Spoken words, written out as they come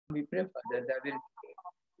We pray, Father,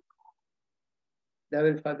 thou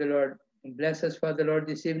will, Father Lord, bless us, Father Lord,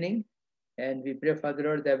 this evening. And we pray, Father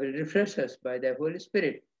Lord, that will refresh us by thy Holy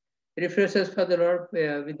Spirit. Refresh us, Father Lord,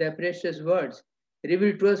 with thy precious words.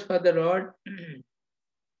 Reveal to us, Father Lord,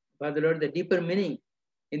 Father Lord, the deeper meaning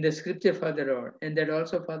in the scripture, Father Lord. And that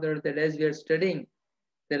also, Father Lord, that as we are studying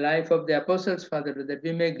the life of the apostles, Father Lord, that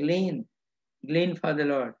we may glean, Father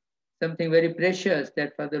Lord, something very precious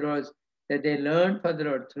that, Father Lord, that they learned, Father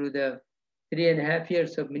Lord, through the 3.5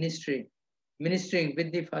 years of ministering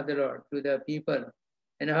with the Father Lord to the people.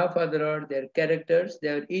 And how, Father Lord, their characters, they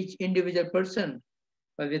are each individual person,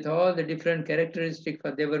 but with all the different characteristics,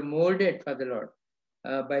 they were molded, Father Lord,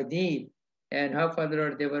 by thee. And how, Father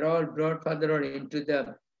Lord, they were all brought, Father Lord, into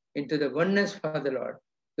the oneness, Father Lord.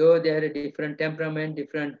 Though they had a different temperament,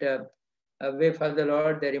 different way, Father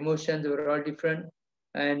Lord, their emotions were all different.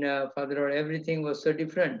 And Father Lord, everything was so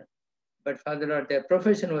different. But Father Lord, their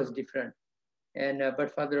profession was different. And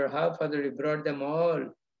but Father Lord, how, Father, you brought them all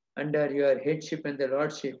under your headship and the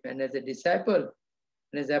Lordship. And as a disciple,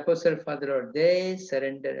 and as apostle, Father Lord, they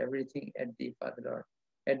surrender everything at thee, Father Lord,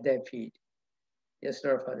 at thy feet. Yes,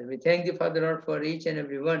 Lord, Father. We thank thee, Father Lord, for each and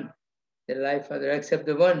every one, their life, Father, except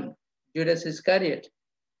the one, Judas Iscariot,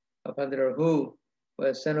 Father Lord, who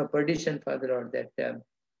was son of perdition, Father Lord, that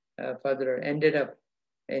Father Lord, ended up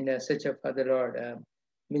in such a, Father Lord,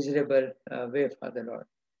 miserable way, Father Lord.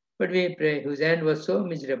 But we pray, whose end was so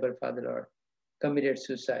miserable, Father Lord, committed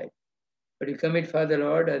suicide. But you commit, Father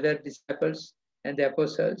Lord, other disciples and the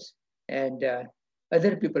apostles and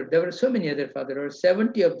other people. There were so many other, Father Lord,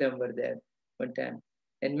 70 of them were there one time.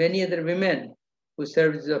 And many other women who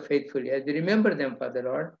served so faithfully. As we remember them, Father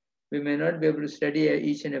Lord, we may not be able to study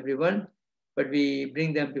each and every one, but we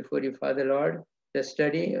bring them before you, Father Lord, the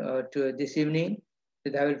study to this evening,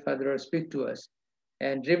 that thou will, Father Lord, speak to us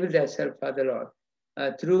and reveal thyself, Father Lord.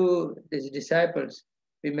 Through these disciples,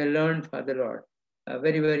 we may learn, Father Lord,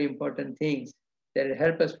 very, very important things that will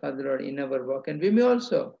help us, Father Lord, in our walk. And we may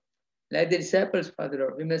also, like the disciples, Father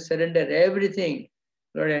Lord, we may surrender everything,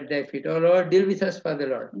 Lord, at thy feet. Oh Lord, deal with us, Father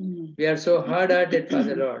Lord. We are so hard-hearted,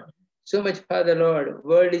 Father Lord. So much, Father Lord,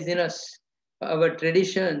 world is in us. Our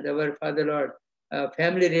traditions, our, Father Lord,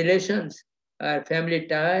 family relations, our family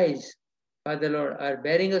ties, Father Lord, are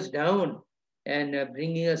bearing us down and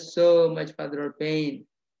bringing us so much, Father Lord, pain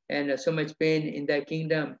and so much pain in thy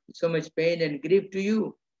kingdom, so much pain and grief to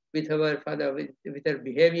you with our, Father, with our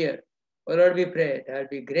behavior. Oh Lord, we pray that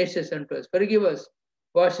be gracious unto us. Forgive us,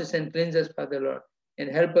 wash us and cleanse us, Father Lord,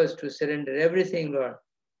 and help us to surrender everything, Lord,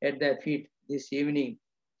 at thy feet this evening.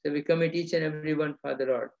 So we commit each and every one, Father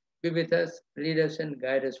Lord. Be with us, lead us and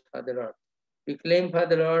guide us, Father Lord. We claim,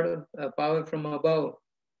 Father Lord, power from above.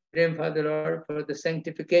 We claim, Father Lord, for the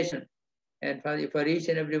sanctification. And Father, for each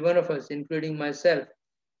and every one of us, including myself,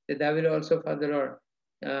 that thou will also, Father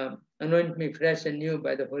Lord, anoint me fresh and new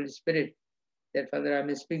by the Holy Spirit, that, Father, I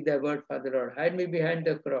may speak thy word, Father Lord. Hide me behind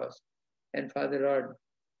the cross. And Father Lord,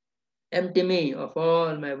 empty me of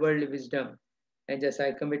all my worldly wisdom. And just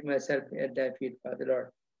I commit myself at thy feet, Father Lord.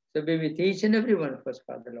 So be with each and every one of us,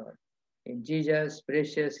 Father Lord. In Jesus'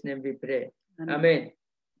 precious name we pray. Amen.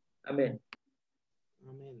 Amen.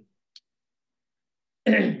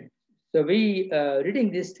 Amen. So we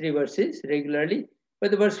reading these 3 verses regularly.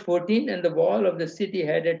 But the verse 14, and the wall of the city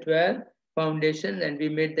had a 12 foundation, and we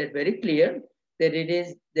made that very clear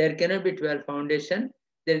that there cannot be 12 foundation.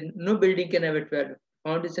 No building can have a 12.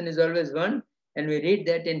 Foundation is always one, and we read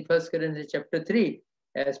that in 1 Corinthians chapter 3,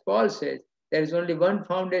 as Paul says, there is only one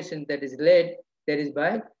foundation that is laid, that is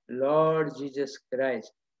by Lord Jesus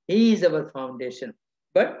Christ. He is our foundation.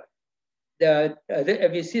 But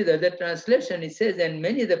if you see the other translation, it says, and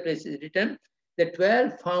many other places written, the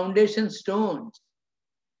 12 foundation stones.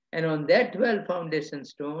 And on that 12 foundation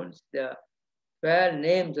stones, the 12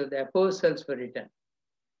 names of the apostles were written.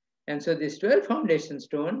 And so these 12 foundation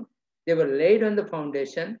stone, they were laid on the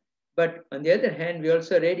foundation. But on the other hand, we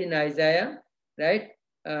also read in Isaiah, right?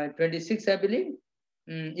 26, I believe.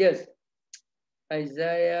 Yes,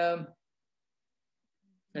 Isaiah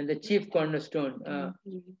and the chief cornerstone.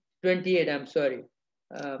 28, I'm sorry.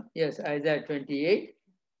 Yes, Isaiah 28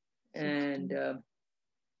 and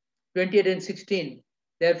 28 and 16.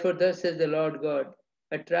 Therefore, thus says the Lord God,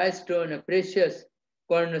 a tried stone, a precious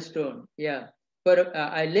cornerstone. Yeah. For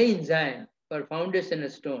I lay in Zion for foundation a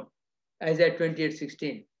stone. Isaiah 28,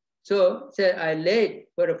 16. So, I laid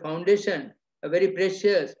for a foundation, a very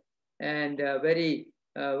precious and very,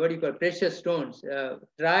 what do you call, precious stones,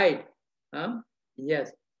 tried.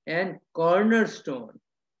 Yes. And cornerstone,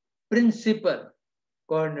 principal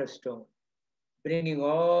cornerstone, bringing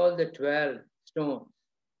all the 12 stones.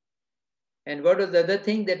 And what was the other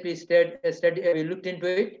thing that we we looked into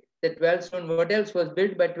it? The 12 stone. What else was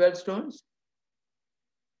built by 12 stones?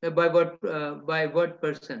 By what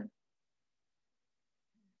person?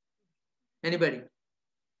 Anybody?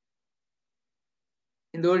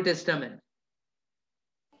 In the Old Testament?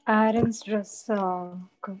 Aaron's dress,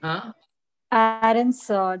 uncle. Huh?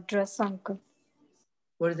 Aaron's dress, uncle.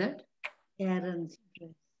 What is that? Aaron's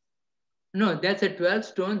dress. No, that's a 12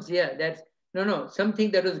 stones. Yeah, that's no,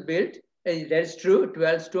 something that was built. That's true,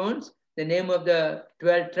 12 stones, the name of the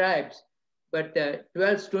 12 tribes. But the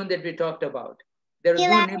 12 stone that we talked about, there was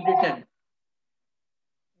no name written.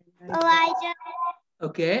 Elijah.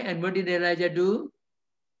 Okay, and what did Elijah do?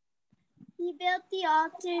 He built the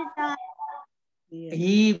altar.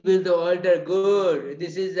 He built the altar. Good.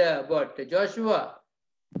 This is what? Joshua.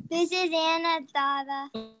 This is Anna, Dada.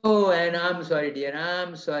 Oh, Anna, I'm sorry, dear.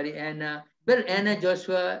 I'm sorry, Anna. Well, Anna,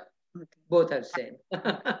 Joshua, both are same.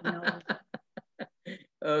 No.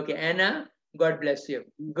 Okay, Anna, God bless you.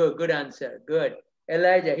 Good answer. Good.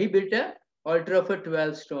 Elijah, he built a altar of a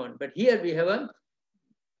 12 stone. But here we have a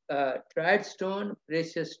tried stone,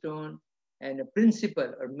 precious stone, and a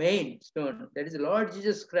principal or main stone. That is Lord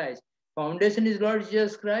Jesus Christ. Foundation is Lord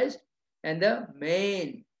Jesus Christ, and the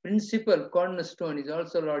main principal cornerstone is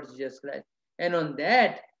also Lord Jesus Christ. And on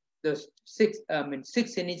that, those six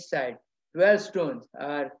in each side, 12 stones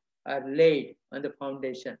are laid on the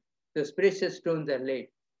foundation. Those precious stones are laid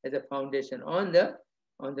as a foundation on the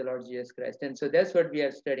Lord Jesus Christ. And so that's what we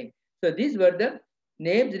are studying. So these were the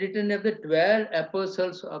names written of the 12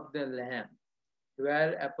 apostles of the Lamb.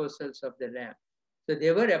 12 apostles of the Lamb. So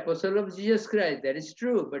they were apostles of Jesus Christ. That is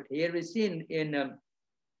true. But here we see in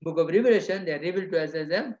book of Revelation, they are revealed to us as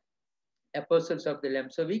the apostles of the Lamb.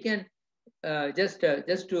 So we can just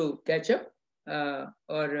to catch up,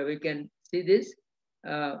 or we can see this.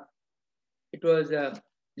 It was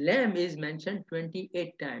Lamb is mentioned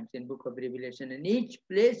 28 times in book of Revelation. In each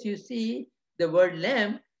place you see the word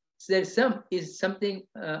Lamb, there's something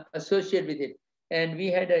associated with it. And we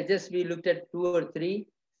had we looked at 2 or 3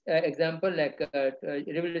 example, like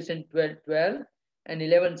Revelation 12 and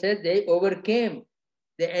 11 says they overcame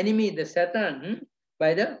the enemy, the Satan,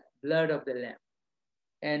 by the blood of the Lamb.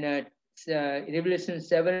 And Revelation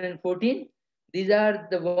 7 and 14, these are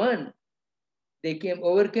the one. They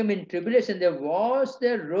overcame in tribulation. They washed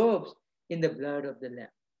their robes in the blood of the Lamb.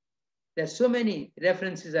 There's so many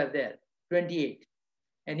references are there, 28.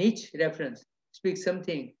 And each reference speaks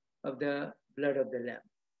something of the blood of the Lamb.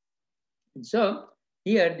 And so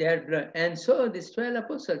here they are blood. And so these 12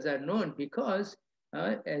 apostles are known because,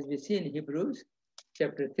 as we see in Hebrews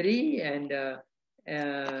chapter 3, and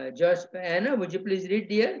Anna, would you please read,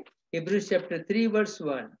 dear? Hebrews chapter 3, verse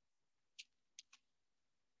 1.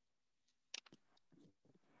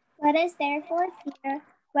 Let us therefore fear,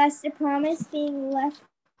 lest the promise being left.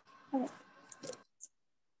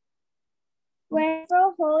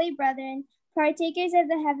 Wherefore, holy brethren, partakers of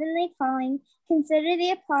the heavenly calling, consider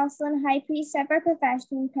the apostle and high priest of our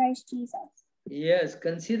profession, Christ Jesus. Yes,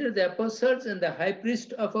 consider the apostles and the high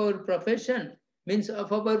priest of our profession, means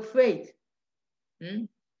of our faith.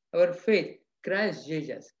 Our faith, Christ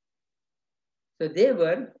Jesus. So they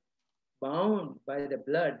were bound by the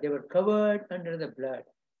blood. They were covered under the blood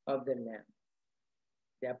of the Lamb.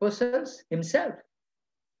 The apostles himself.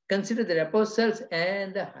 Consider the apostles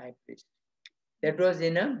and the high priest. That was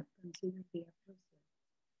in a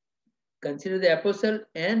consider the apostle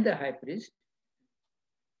and the high priest.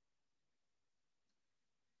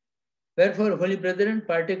 Wherefore, holy brethren,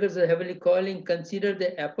 partakers of heavenly calling, consider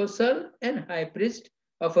the apostle and high priest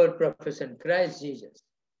of our profession, Christ Jesus.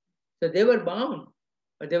 So they were bound,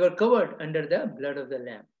 or they were covered under the blood of the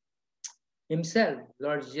Lamb. Himself,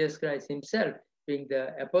 Lord Jesus Christ himself, being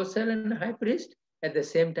the apostle and high priest, at the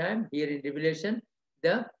same time, here in Revelation,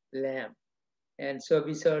 the Lamb. And so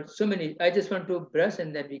we saw so many. I just want to brush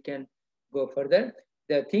and then we can go further.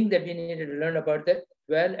 The thing that we needed to learn about the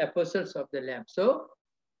 12 apostles of the Lamb. So,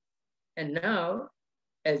 and now,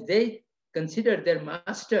 as they consider their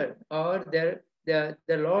master or the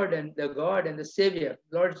Lord and the God and the Savior,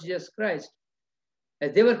 Lord Jesus Christ,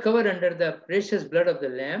 as they were covered under the precious blood of the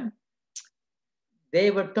Lamb, they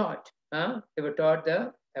were taught. They were taught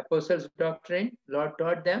the apostles' doctrine. Lord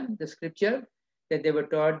taught them the scripture. That they were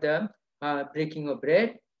taught the breaking of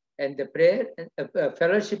bread and the prayer,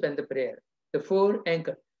 fellowship and the prayer. The 4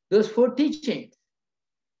 anchors. Those 4 teachings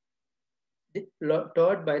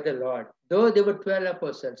taught by the Lord. Though there were 12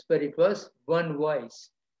 apostles, but it was one voice.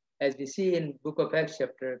 As we see in book of Acts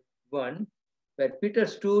chapter 1, where Peter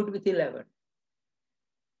stood with 11.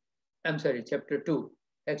 I'm sorry, chapter 2,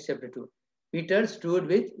 Acts chapter 2. Peter stood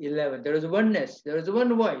with 11. There was oneness. There was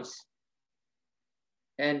one voice.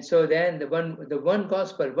 And so then the one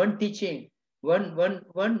gospel, one teaching,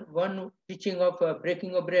 one teaching of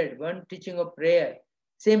breaking of bread, one teaching of prayer,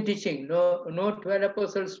 same teaching. No 12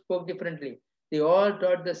 apostles spoke differently. They all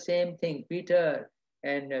taught the same thing. Peter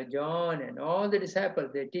and John and all the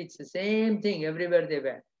disciples, they teach the same thing everywhere they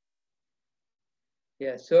went.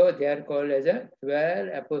 Yeah, so they are called as a 12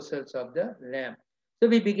 apostles of the Lamb. So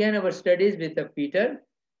we began our studies with Peter,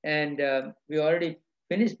 and we already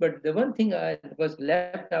finished. But the one thing was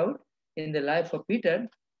left out in the life of Peter,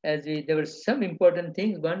 there were some important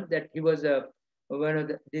things. One, that he was one of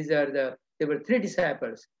the. There were three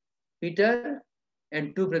disciples: Peter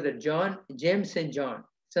and two brothers, James and John,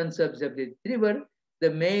 sons of Zebedee. Three were the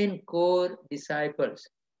main core disciples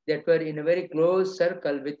that were in a very close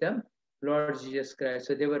circle with the Lord Jesus Christ.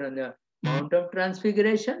 So they were on the Mount of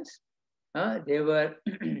Transfigurations. They were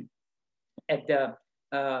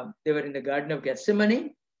they were in the Garden of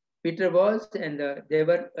Gethsemane. Peter was, and they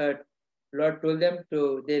were. Lord told them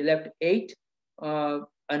to. They left 8 on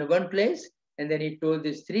one place, and then He told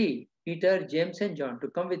these three, Peter, James, and John, to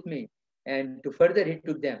come with me. And to further, He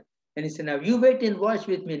took them, and He said, "Now you wait and watch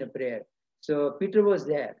with me in a prayer." So Peter was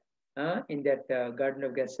there in that Garden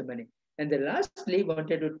of Gethsemane. And then lastly,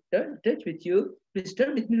 wanted to touch with you. Please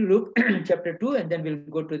turn with me to Luke chapter 2, and then we'll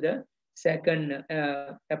go to the second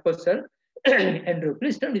epistle. Andrew,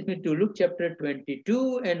 please turn with me to Luke chapter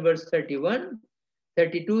 22 and verse 31,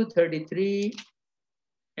 32, 33,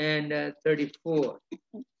 and 34.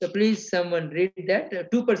 So please, someone read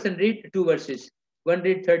that. Two-person read 2 verses. One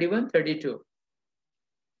read 31, 32.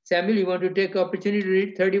 Samuel, you want to take opportunity to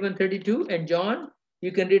read 31, 32, and John,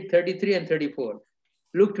 you can read 33 and 34.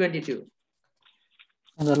 Luke 22.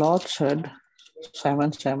 And the Lord said,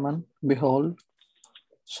 Simon, Simon, behold,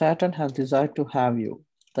 Satan has desired to have you,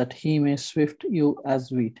 that he may sift you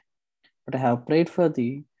as wheat. But I have prayed for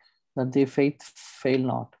thee, that thy faith fail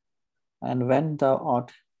not. And when thou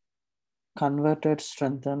art converted,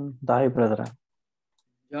 strengthen thy brethren.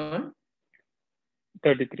 John?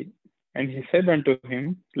 33. And he said unto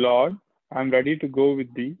him, Lord, I am ready to go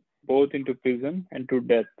with thee, both into prison and to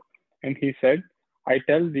death. And he said, I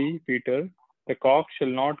tell thee, Peter, the cock shall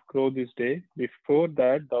not crow this day, before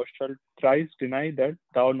that thou shalt thrice deny that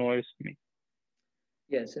thou knowest me.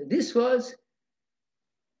 Yes, this was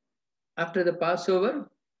after the Passover,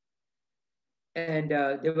 and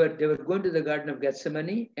they were going to the Garden of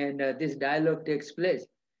Gethsemane, and this dialogue takes place.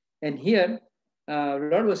 And here,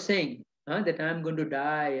 Lord was saying that I'm going to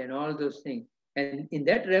die and all those things. And in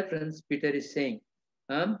that reference, Peter is saying,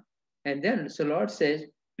 and then so Lord says,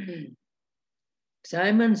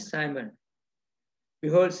 Simon, Simon,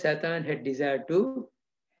 behold, Satan had desired to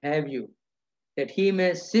have you, that he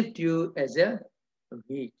may sift you as a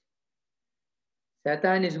wheat.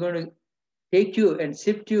 Satan is going to take you and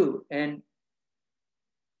sift you as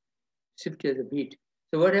a wheat.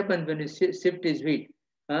 So what happens when you sift is wheat?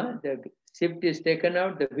 The sift is taken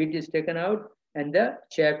out, the wheat is taken out, and the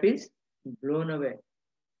chaff is blown away.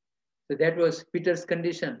 So that was Peter's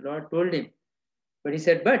condition. Lord told him. But he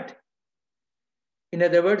said, but, in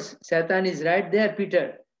other words, Satan is right there,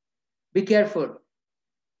 Peter. Be careful.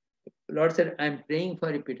 Lord said, I'm praying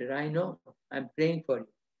for you, Peter. I know. I'm praying for you.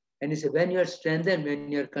 And he said, when you're strengthened,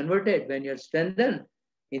 when you're converted, when you're strengthened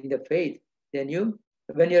in the faith, then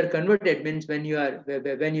when you're converted means when you're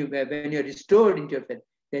restored into your faith,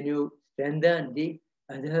 then you strengthen the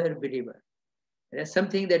other believer. That's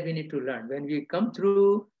something that we need to learn. When we come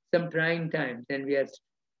through some trying times, and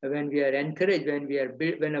when we are encouraged,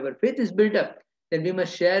 when our faith is built up, then we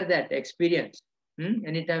must share that experience.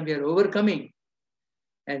 Anytime we are overcoming,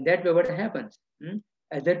 and that way what happens?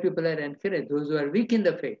 Other people are encouraged. Those who are weak in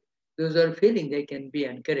the faith, those who are failing, they can be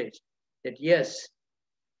encouraged. That yes.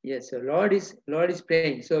 So Lord is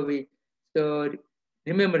praying. So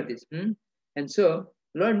remember this. And so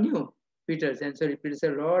Lord knew Peter, and so Peter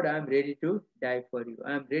said, Lord, I'm ready to die for you.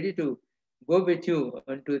 I'm ready to go with you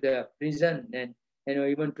into the prison and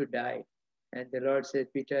even to die. And the Lord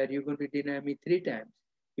said, Peter, you're going to deny me 3 times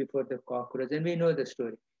before the cock crows. And we know the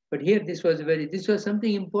story. But here this was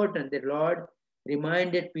something important. The Lord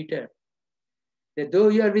reminded Peter that though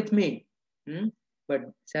you are with me, but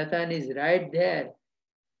Satan is right there,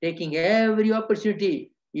 taking every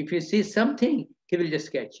opportunity. If you see something, he will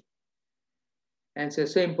just catch you. And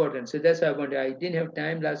so important. So that's why I didn't have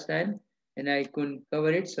time last time, and I couldn't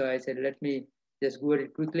cover it. So I said, let me just go over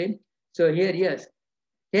it quickly. So here, yes,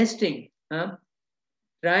 testing,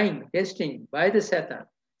 testing by the Satan.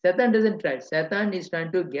 Satan doesn't try. Satan is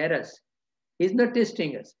trying to get us. He's not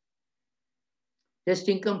testing us.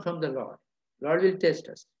 Testing comes from the Lord. Lord will test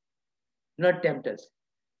us, not tempt us.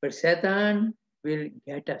 But Satan will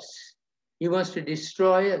get us. He wants to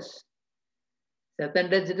destroy us. Satan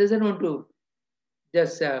doesn't want to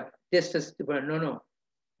just test us. No.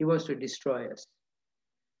 He wants to destroy us.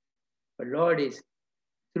 But Lord is,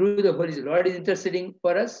 through the Holy Spirit, Lord is interceding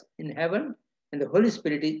for us in heaven, and the Holy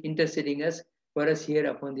Spirit is interceding us for us here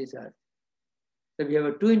upon this earth. So we have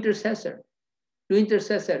a two intercessor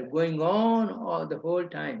going on all the whole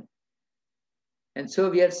time. And so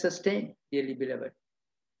we are sustained, dearly beloved.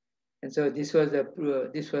 And so this was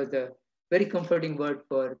the very comforting word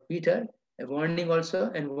for Peter, a warning also,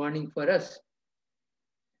 and warning for us.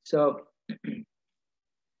 So, so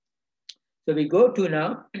we go to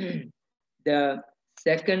now the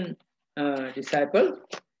second disciple,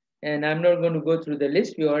 and I'm not going to go through the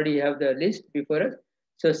list. We already have the list before us.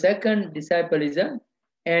 So second disciple is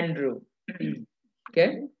Andrew.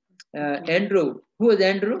 Okay, Andrew. Who was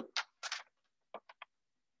Andrew?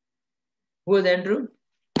 Who was Andrew?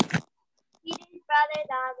 Peter's brother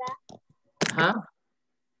Dada. Huh?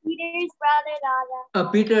 Peter's brother Dada.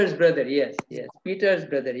 Peter's brother. Yes. Peter's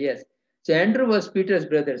brother. Yes. So Andrew was Peter's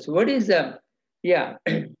brother. So what is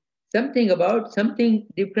something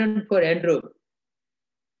different for Andrew?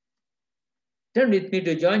 Turn with me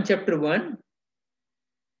to John chapter 1.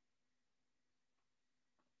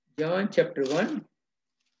 John chapter 1.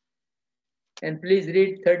 And please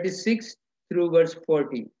read 36 through verse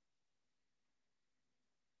 40.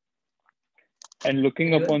 And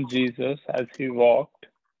looking upon Jesus as he walked,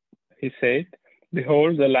 he said,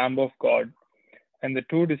 Behold the Lamb of God. And the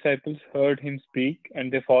two disciples heard him speak,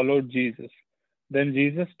 and they followed Jesus. Then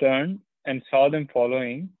Jesus turned and saw them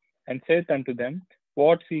following, and said unto them,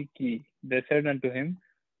 What seek ye? They said unto him,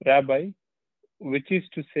 Rabbi, which is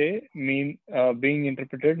to say, being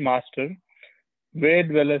interpreted, Master, where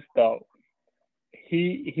dwellest thou?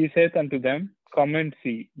 He saith unto them, Come and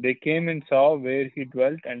see. They came and saw where he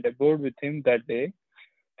dwelt, and abode with him that day,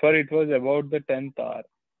 for it was about the 10th hour.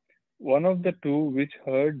 One of the two which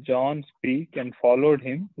heard John speak and followed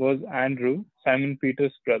him was Andrew, Simon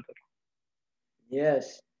Peter's brother.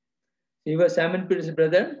 Yes, he was Simon Peter's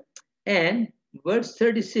brother. And verse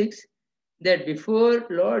 36, that before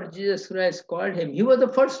Lord Jesus Christ called him, he was the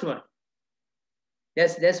first one.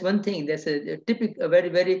 That's one thing. That's a typical, very,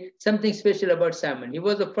 very something special about Simon. He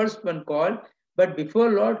was the first one called, but before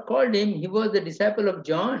Lord called him, he was the disciple of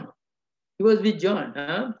John. He was with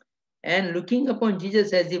John. And looking upon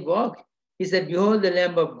Jesus as he walked, he said, Behold the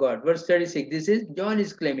Lamb of God. Verse 36, this is John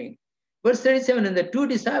is claiming. Verse 37, and the two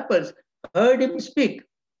disciples heard him speak,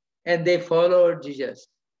 and they followed Jesus.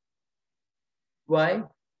 Why?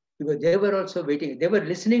 Because they were also waiting. They were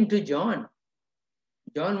listening to John.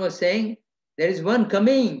 John was saying, there is one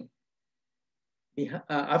coming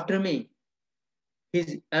after me.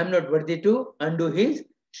 I'm not worthy to undo his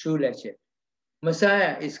shoe latchet.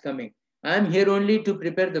 Messiah is coming. I'm here only to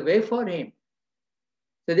prepare the way for him.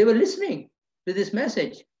 So they were listening to this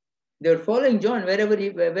message. They were following John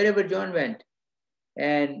wherever John went.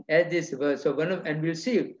 And as this verse, so and we'll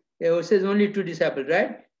see, it says only two disciples,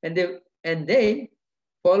 right? And they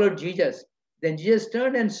followed Jesus. Then Jesus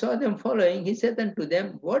turned and saw them following. He said unto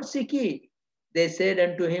them, What seek ye? They said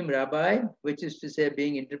unto him, Rabbi, which is to say,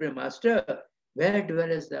 being interpreted, Master, where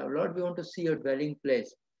dwellest thou? Lord, we want to see your dwelling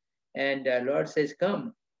place. And Lord says,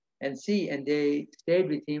 Come and see. And they stayed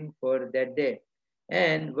with him for that day.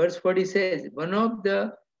 And verse 40 says, one of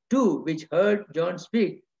the two which heard John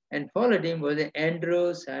speak and followed him was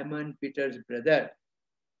Andrew, Simon Peter's brother.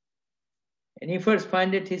 And he first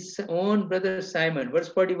findeth his own brother Simon. Verse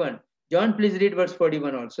 41. John, please read verse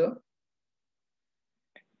 41 also.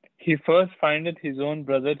 He first findeth his own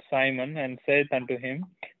brother Simon, and saith unto him,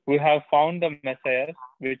 We have found the Messiah,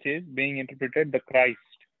 which is, being interpreted, the Christ.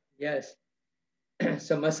 Yes.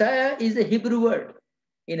 So Messiah is a Hebrew word.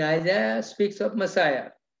 In Isaiah speaks of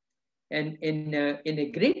Messiah. And in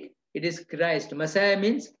a Greek, it is Christ. Messiah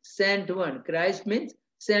means sent one. Christ means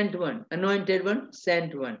sent one. Anointed one,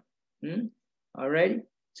 sent one. All right.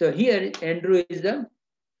 So here, Andrew is the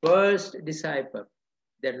first disciple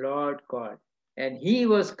that Lord called. And he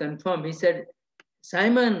was confirmed. He said,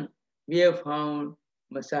 Simon, we have found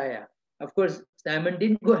Messiah. Of course, Simon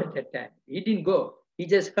didn't go at that time. He didn't go. He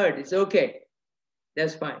just heard. It's okay.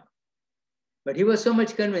 That's fine. But he was so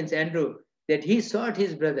much convinced, Andrew, that he sought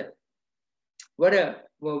his brother. What a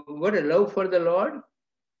love for the Lord,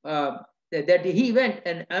 that he went.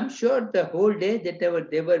 And I'm sure the whole day that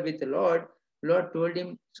they were with the Lord told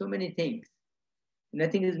him so many things.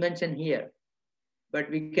 Nothing is mentioned here. But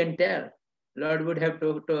we can tell. Lord would have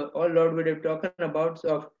talked about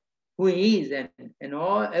of who he is and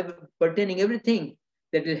all pertaining everything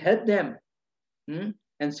that will help them.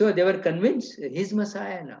 And so they were convinced he's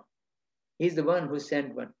Messiah now. He's the one who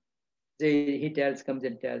sent one. he comes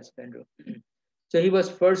and tells Andrew. So he was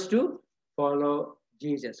first to follow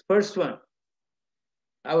Jesus. First one.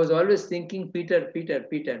 I was always thinking Peter, Peter,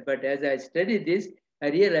 Peter. But as I studied this, I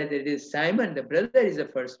realized that it is Simon, the brother, is the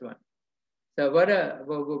first one. So what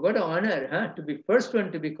an honor, huh? To be first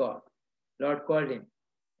one to be called. Lord called him.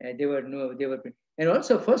 And and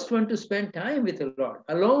also first one to spend time with the Lord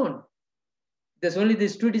alone. There's only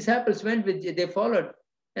these two disciples went with, they followed,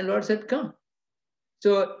 and Lord said, "Come."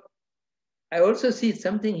 So I also see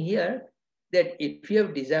something here that if you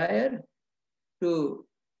have desire to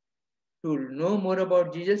know more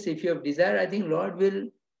about Jesus, if you have desire, I think Lord will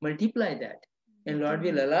multiply that, and Lord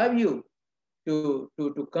will allow you to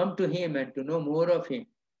come to Him and to know more of Him.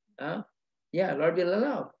 Yeah, Lord will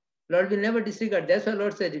allow. Lord will never disregard. That's why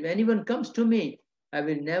Lord said, if anyone comes to me, I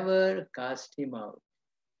will never cast him out.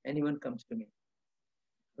 Anyone comes to me.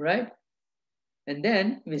 Right? And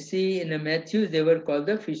then we see in Matthew, they were called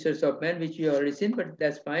the fishers of men, which we already seen, but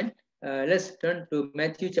that's fine. Let's turn to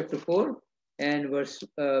Matthew chapter 4 and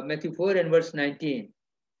Matthew 4 and verse 19.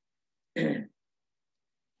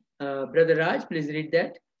 Brother Raj, please read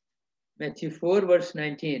that. Matthew 4, verse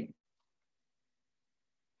 19.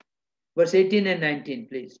 Verse 18 and 19,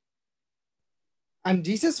 please. And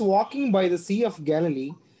Jesus, walking by the Sea of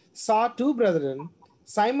Galilee, saw two brethren,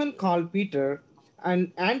 Simon called Peter,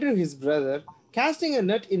 and Andrew his brother, casting a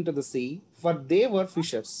net into the sea, for they were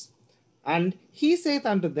fishers. And he saith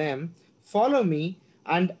unto them, Follow me,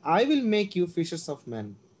 and I will make you fishers of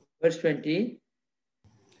men. Verse 20.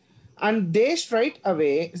 And they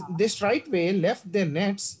straightway left their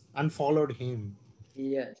nets and followed him.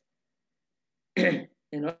 Yes.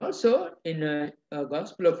 And also in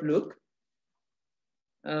Gospel of Luke,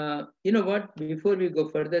 you know what, before we go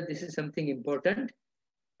further, this is something important.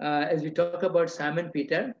 As we talk about Simon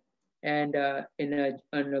Peter, and in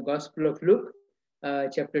the Gospel of Luke,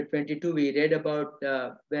 chapter 22, we read about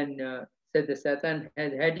when said the Satan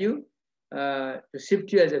has had you to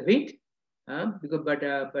sift you as a wheat, but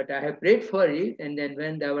I have prayed for it, and then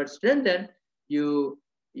when thou were strengthened,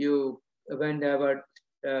 when thou were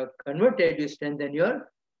converted, you strengthen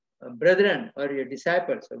your brethren or your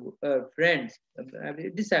disciples, friends,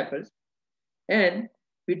 disciples. And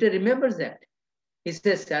Peter remembers that. He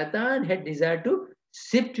says, Satan had desired to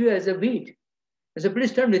sift you as a wheat. So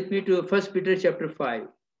please turn with me to 1 Peter chapter 5.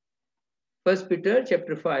 1 Peter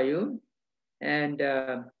chapter 5. And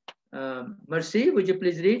Mercy, would you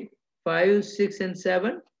please read 5, 6, and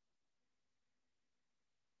 7?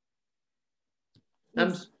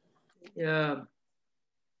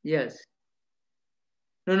 Yes.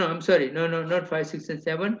 No, I'm sorry. No, not 5, 6, and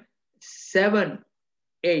 7. 7,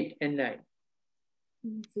 8, and 9.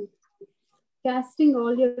 Casting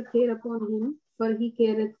all your care upon him, for he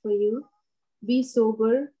careth for you. Be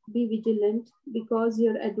sober, be vigilant, because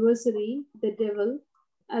your adversary, the devil,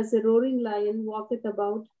 as a roaring lion, walketh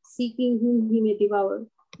about, seeking whom he may devour.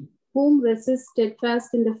 Whom resist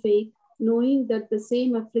steadfast in the faith, knowing that the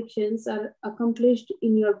same afflictions are accomplished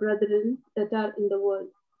in your brethren that are in the world.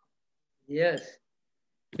 Yes.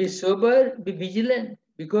 Be sober, be vigilant,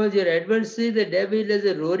 because your adversary, the devil, is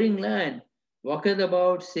a roaring lion, walketh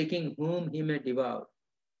about, seeking whom he may devour.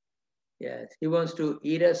 Yes, he wants to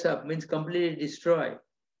eat us up, means completely destroy.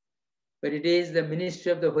 But it is the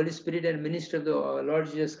ministry of the Holy Spirit and ministry of the Lord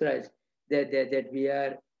Jesus Christ that we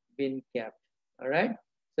are being kept. All right.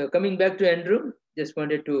 So coming back to Andrew, just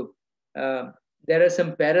wanted to, there are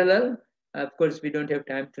some parallel. Of course, we don't have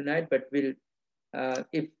time tonight, but we'll,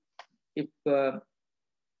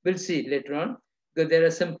 we'll see later on, because there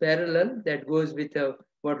are some parallel that goes with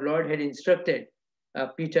what Lord had instructed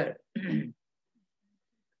Peter.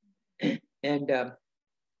 And all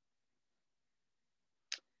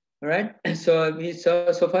right, so we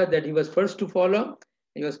saw so far that he was first to follow.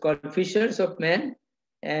 He was called fishers of men,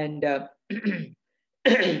 and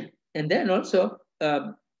and then also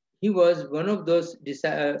he was one of those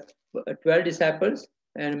 12 disciples.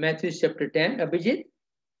 And Matthew chapter 10. Abhijit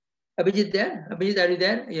there? Abhijit, are you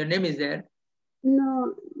there? Your name is there.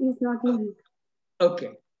 No, he's not here.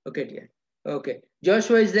 Okay, dear. Okay,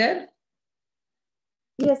 Joshua is there?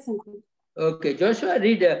 Yes, uncle. Okay, Joshua,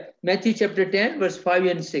 read Matthew chapter 10, verse 5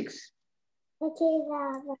 and 6. Okay,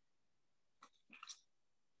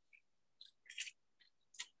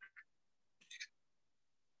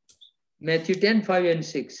 Matthew 10, 5 and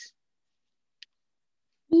 6.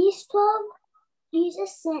 These 12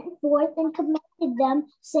 Jesus sent forth and commanded them,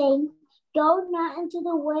 saying, Go not into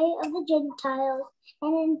the way of the Gentiles,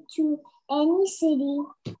 and into any city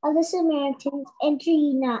of the Samaritans enter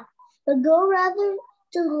ye not, but go rather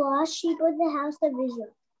to the lost sheep of the house of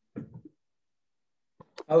Israel.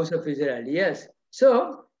 House of Israel, yes.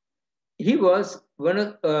 So, he was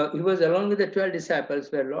he was along with the 12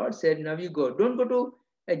 disciples, where Lord said, now you go. Don't go to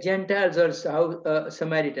Gentiles or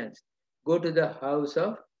Samaritans. Go to the house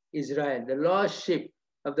of Israel, the lost sheep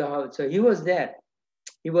of the house. So he was there.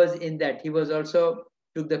 He was in that. He was also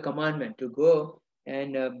took the commandment to go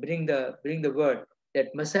and bring the word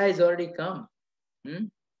that Messiah is already come.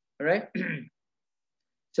 Right?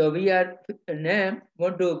 So we are now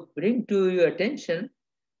want to bring to your attention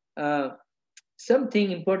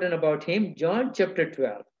something important about him. John chapter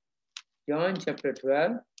 12. John chapter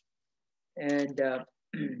 12. And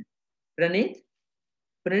Praneeth,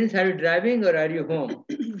 are you driving or are you home?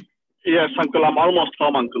 Yes, Uncle. I'm almost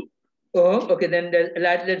home, Uncle. Oh, okay. Then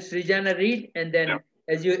let's Srijana read, and then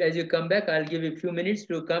as you come back, I'll give you a few minutes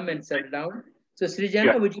to come and settle down. So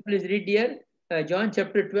Srijana, would you please read here John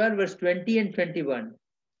chapter 12, verse 20 and 21.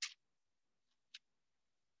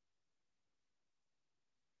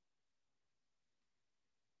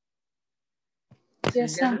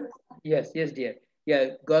 Yes, sir. Yes, dear.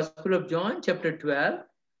 Yeah, Gospel of John, chapter 12,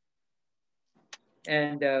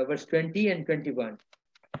 and verse 20 and 21.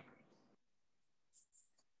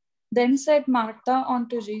 Then said Martha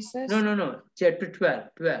unto Jesus. No. Chapter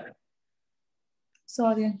 12.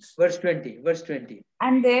 Sorry. Verse 20.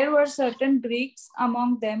 And there were certain Greeks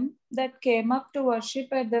among them that came up to worship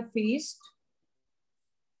at the feast.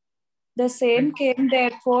 The same came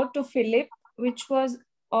therefore to Philip, which was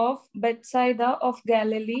of Bethsaida of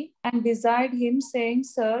Galilee, and desired him, saying,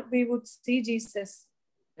 Sir, we would see Jesus.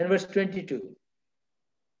 And verse 22.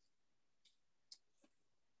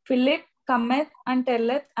 Philip cometh and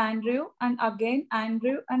telleth Andrew, and again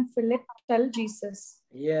Andrew and Philip tell Jesus.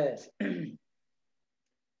 Yes.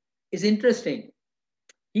 It's interesting.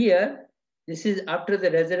 Here, this is after the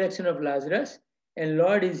resurrection of Lazarus, and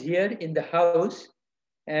Lord is here in the house,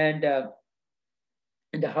 and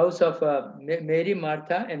in the house of Mary,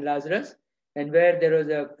 Martha, and Lazarus, and where there was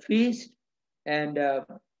a feast, and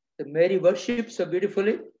Mary worshipped so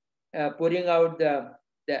beautifully, pouring out the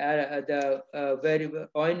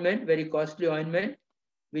very costly ointment,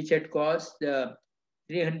 which had cost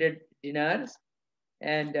 300 dinars,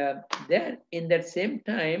 and there in that same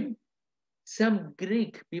time, some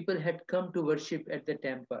Greek people had come to worship at the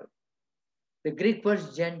temple. The Greek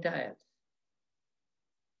was Gentiles.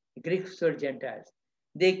 The Greeks were Gentiles.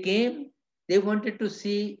 They came, they wanted to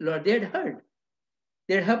see Lord. They had heard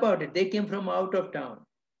about it. They came from out of town.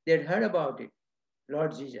 They had heard about it,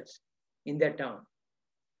 Lord Jesus, in that town.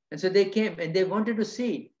 And so they came and they wanted to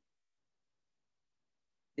see.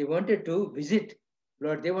 They wanted to visit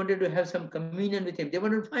Lord. They wanted to have some communion with him. They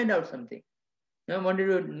wanted to find out something. They wanted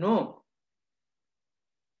to know.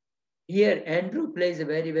 Here, Andrew plays a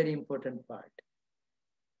very, very important part.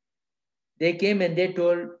 They came and they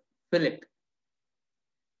told Philip.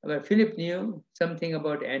 But Philip knew something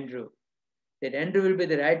about Andrew, that Andrew will be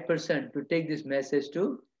the right person to take this message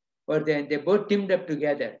to, or they both teamed up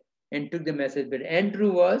together and took the message. But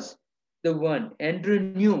Andrew was the one. Andrew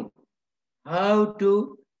knew how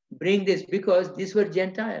to bring this, because these were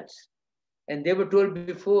Gentiles. And they were told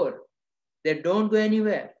before that don't go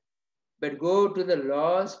anywhere, but go to the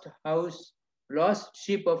lost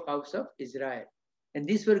sheep of house of Israel. And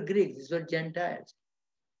these were Greeks, these were Gentiles.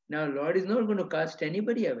 Now, Lord is not going to cast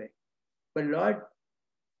anybody away. But Lord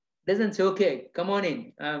doesn't say, okay, come on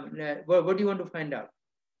in. What do you want to find out?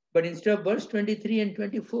 But instead of verse 23 and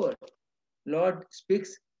 24, Lord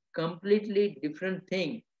speaks completely different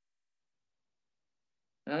thing.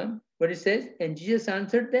 What it says, and Jesus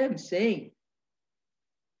answered them, saying,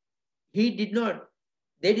 they did not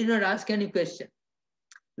ask any question.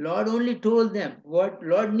 Lord only told them what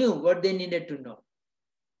Lord knew, what they needed to know.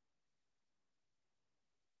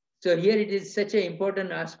 So here it is such an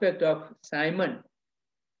important aspect of Simon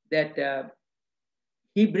that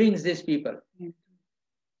he brings these people.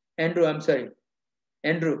 Andrew.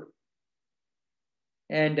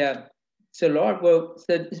 And so Lord, so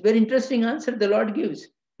it's very interesting answer the Lord gives.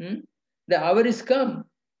 The hour is come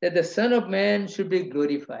that the Son of Man should be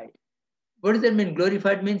glorified. What does that mean?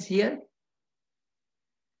 Glorified means here?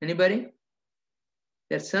 Anybody?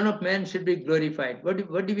 That Son of Man should be glorified. What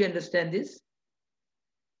do we understand this?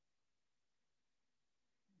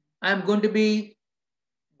 I'm going to be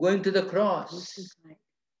going to the cross,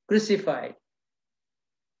 crucified.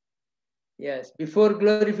 Yes, before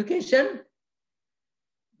glorification,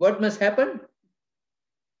 what must happen?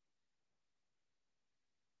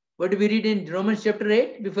 What do we read in Romans chapter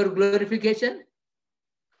 8 before glorification?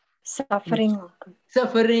 Suffering.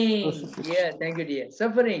 Suffering. Yeah, thank you, dear.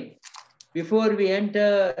 Suffering. Before we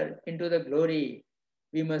enter into the glory,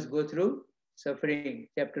 we must go through suffering.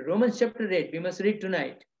 Romans chapter 8, we must read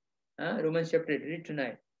tonight. Romans chapter 8, read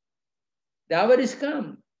tonight. The hour is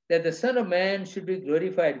come that the Son of Man should be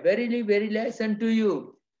glorified. Verily, verily, I say unto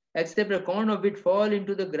you, except a corn of it fall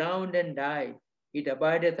into the ground and die, it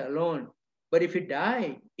abideth alone. But if it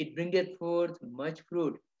die, it bringeth forth much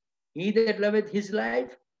fruit. He that loveth his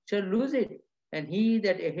life shall lose it, and he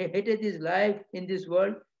that hateth his life in this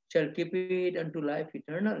world shall keep it unto life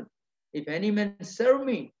eternal. If any man serve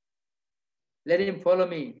me, let him follow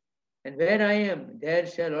me. And where I am, there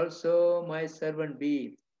shall also my servant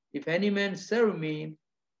be. If any man serve me,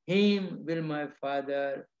 him will my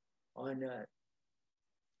Father honor.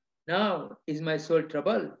 Now is my soul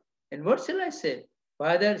troubled. And what shall I say?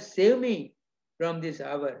 Father, save me from this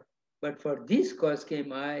hour. But for this cause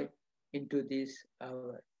came I into this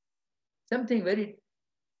hour. Something very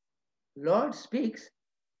Lord speaks.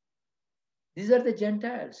 These are the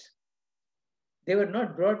Gentiles. They were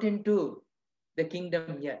not brought into the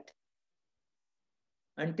kingdom yet.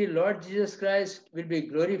 Until Lord Jesus Christ will be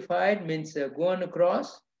glorified, means go on a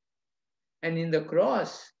cross. And in the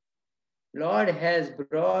cross, Lord has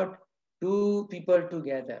brought two people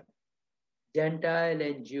together, Gentile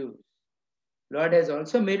and Jews. Lord has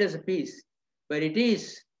also made us a peace, but it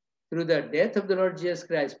is through the death of the Lord Jesus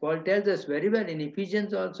Christ. Paul tells us very well in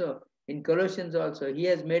Ephesians also, in Colossians also, he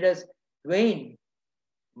has made us twain,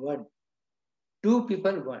 one. Two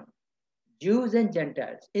people, one. Jews and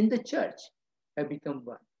Gentiles in the church have become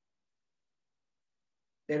one.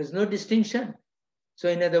 There is no distinction. So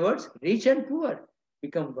in other words, rich and poor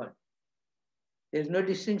become one. There is no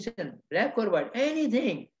distinction, black or white,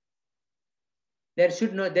 anything. There is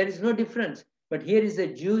no difference. But here is the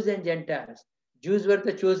Jews and Gentiles. Jews were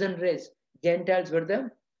the chosen race. Gentiles were the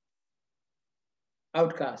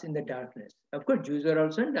outcasts in the darkness. Of course, Jews were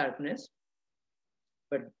also in darkness.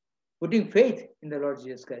 But putting faith in the Lord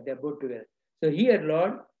Jesus Christ, they are both together. So here,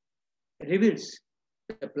 Lord reveals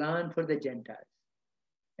the plan for the Gentiles.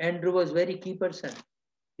 Andrew was very key person.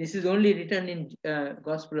 This is only written in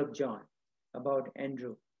Gospel of John about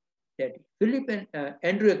Andrew. That Philip and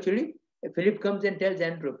Andrew actually, Philip comes and tells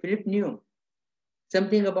Andrew. Philip knew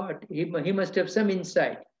something about, he must have some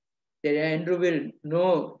insight that Andrew will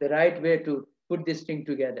know the right way to put this thing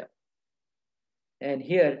together. And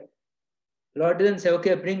here, Lord doesn't say,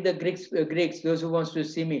 okay, bring the Greeks, those who wants to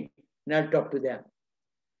see me, and I'll talk to them.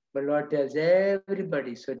 But Lord tells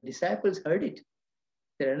everybody. So disciples heard it.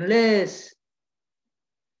 That unless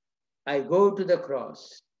I go to the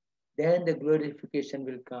cross, then the glorification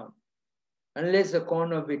will come. Unless the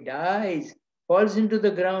corn of it dies, falls into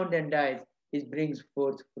the ground and dies, it brings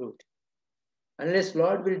forth fruit. Unless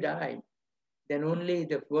Lord will die, then only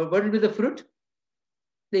what will be the fruit?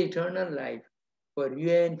 The eternal life for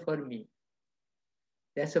you and for me.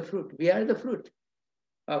 That's a fruit. We are the fruit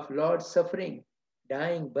of Lord's suffering,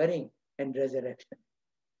 dying, burying, and resurrection.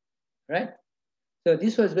 Right? So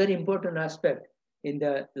this was very important aspect in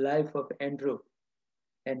the life of Andrew.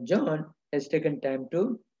 And John has taken time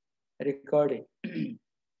to record it.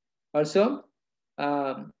 Also,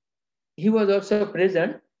 he was also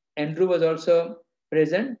present. Andrew was also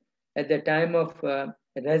present at the time of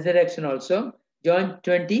resurrection also. John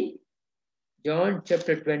chapter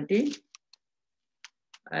 20.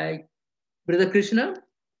 Brother Krishna,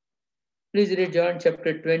 please read John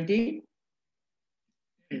chapter 20,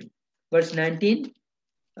 verse 19.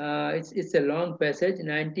 It's a long passage,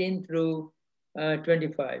 19 through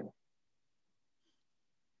 25.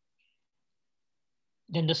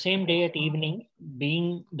 Then the same day at evening,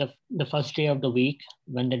 being the first day of the week,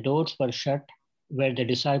 when the doors were shut, where the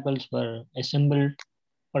disciples were assembled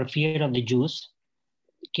for fear of the Jews,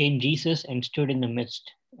 came Jesus and stood in the midst,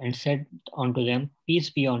 and said unto them, Peace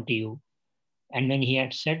be unto you. And when he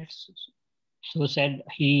had said,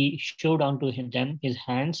 he showed unto them his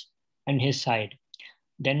hands and his side.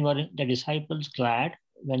 Then were the disciples glad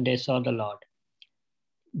when they saw the Lord.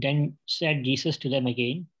 Then said Jesus to them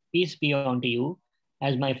again, Peace be unto you.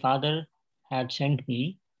 As my Father hath sent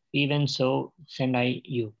me, even so send I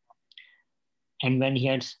you. And when he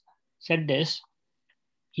had said this,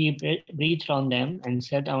 he breathed on them and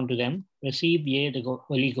said unto them, Receive ye the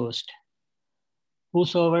Holy Ghost.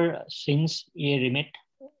 Whosoever sins ye remit,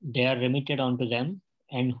 they are remitted unto them,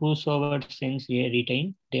 and whosoever sins ye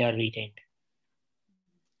retain, they are retained.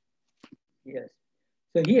 Yes.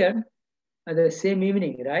 So here, at the same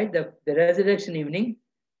evening, right, the resurrection evening,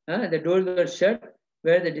 the doors were shut,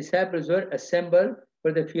 where the disciples were assembled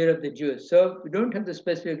for the fear of the Jews. So we don't have the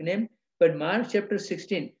specific name, but Mark chapter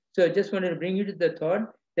 16. So I just wanted to bring you to the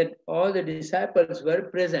thought that all the disciples were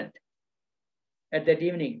present at that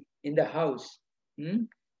evening in the house.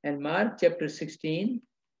 And Mark chapter 16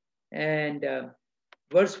 and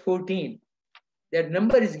verse 14, that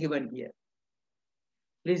number is given here.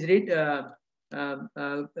 Please read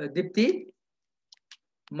Dipti,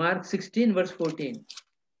 Mark 16, verse 14.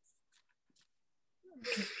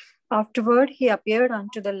 Afterward, he appeared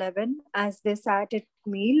unto the 11 as they sat at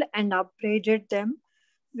meal and upbraided them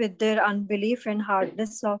with their unbelief and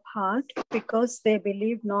hardness of heart, because they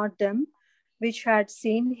believed not them which had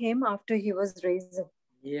seen him after he was risen.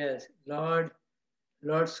 Yes, Lord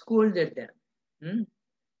scolded them.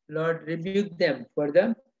 Lord rebuked them for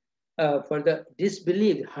the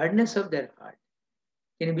disbelief, hardness of their heart.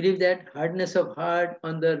 Can you believe that? Hardness of heart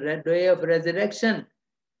on the day of resurrection.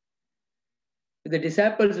 If the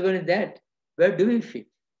disciples were in that, where do we fit?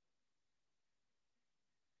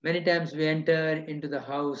 Many times we enter into the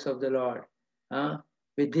house of the Lord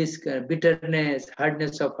with this bitterness,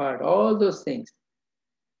 hardness of heart, all those things.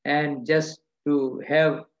 And just to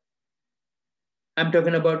have, I'm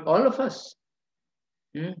talking about all of us.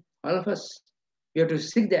 All of us. We have to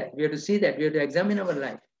seek that. We have to see that. We have to examine our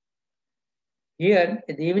life. Here,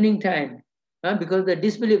 at the evening time, because the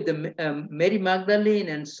disbelief, the Mary Magdalene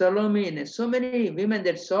and Salome and so many women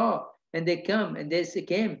that saw, and they come and they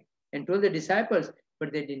came and told the disciples,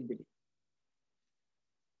 but they didn't believe.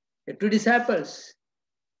 The two disciples,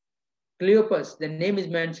 Cleopas, the name is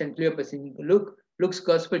mentioned, Cleopas, in Luke's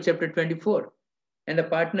Gospel, chapter 24, and a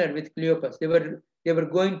partner with Cleopas. They were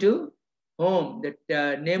going to home.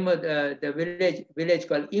 That name of the village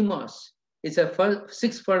called Emos. It's a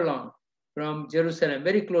 6 furlong from Jerusalem,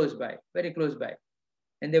 very close by.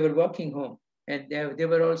 And they were walking home, and they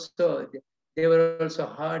were also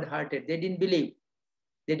hard-hearted. They didn't believe.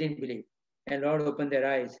 And Lord opened their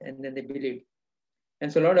eyes, and then they believed.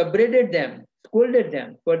 And so Lord upbraided them, scolded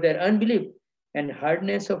them for their unbelief and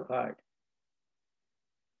hardness of heart.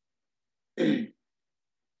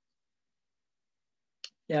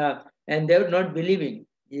 Yeah, and they were not believing.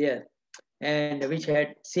 Yeah, and which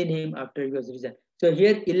had seen him after he was risen. So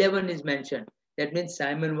here 11 is mentioned. That means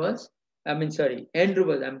Andrew was, I'm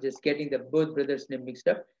just getting both brothers' name mixed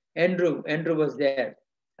up. Andrew was there.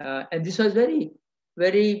 And this was very,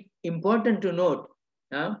 very important to note.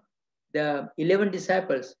 The 11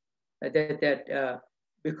 disciples,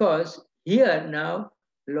 because here now,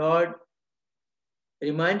 Lord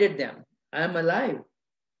reminded them, I am alive.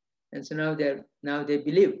 And so now they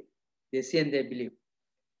believe. They see and they believe.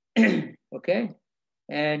 Okay,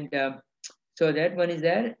 and so that one is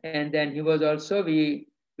there. And then he was also, we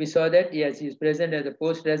saw that, yes, he's present at the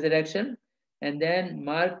post-resurrection. And then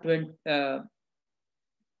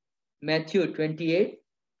Matthew 28,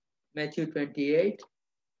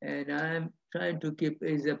 and I'm trying to keep,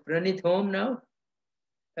 is Pranit home now?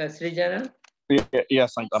 Srijana?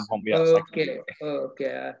 Yes, I'm home. Yes. Okay.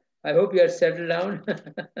 I hope you are settled down.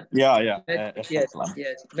 Yeah. Yes.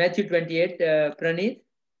 Matthew 28, Pranit.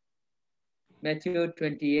 Matthew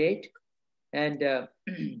 28 and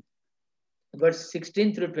verse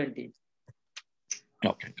 16 through 20.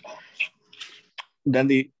 Okay. Then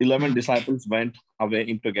the 11 disciples went away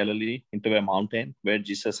into Galilee, into a mountain where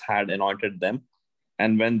Jesus had anointed them.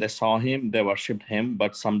 And when they saw him, they worshipped him,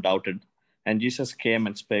 but some doubted. And Jesus came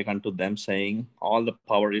and spake unto them, saying, All the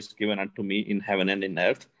power is given unto me in heaven and in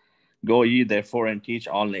earth. Go ye therefore and teach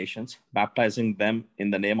all nations, baptizing them in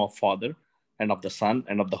the name of Father, and of the Son,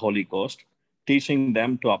 and of the Holy Ghost, teaching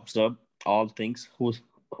them to observe all things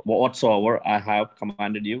whatsoever I have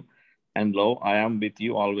commanded you. And lo, I am with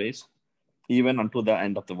you always, even unto the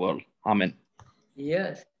end of the world. Amen.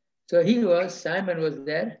 Yes. So Simon was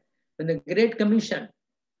there when the Great Commission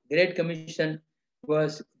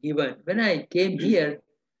was given. When I came here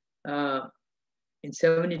in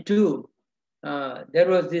 72, there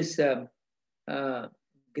was this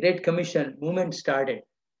Great Commission movement started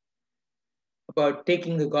about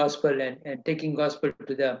taking the gospel and taking gospel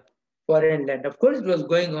to the foreign land. Of course, it was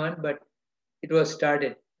going on, but it was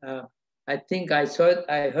started. I think I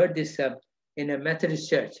heard this in a Methodist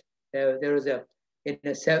church. There was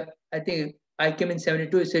I think I came in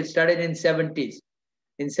 72, so it started in 70s,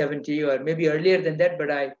 in 70 or maybe earlier than that.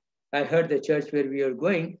 But I heard the church where we were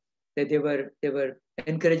going that they were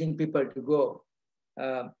encouraging people to go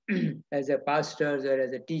as a pastors or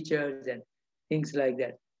as a teachers and things like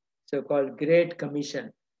that. So called Great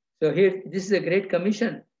Commission. So here, this is a Great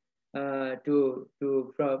Commission from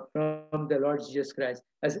the Lord Jesus Christ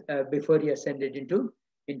as before he ascended into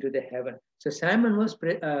the heaven. So Simon was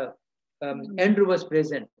Andrew was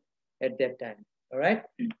present at that time. All right,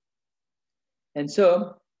 and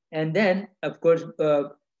then of course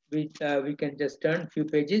we can just turn a few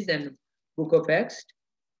pages and Book of Acts,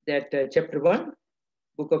 that chapter 1,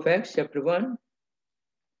 Book of Acts chapter 1,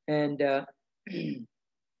 and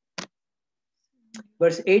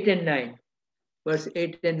verse 8 and 9. Verse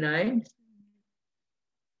 8 and 9.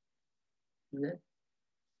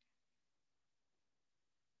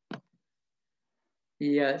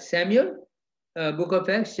 Yeah, Samuel, Book of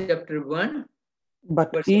Acts, chapter 1,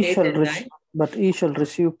 But verse ye 8 shall and 9.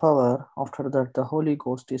 receive power after that the Holy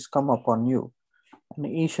Ghost is come upon you, and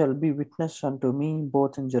ye shall be witness unto me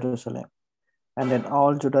both in Jerusalem, and in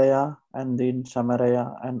all Judea, and in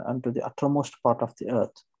Samaria, and unto the uttermost part of the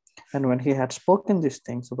earth. And when he had spoken these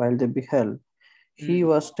things, while they beheld, he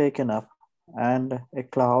was taken up, and a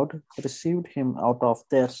cloud received him out of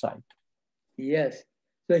their sight. Yes.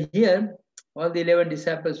 So here, all the 11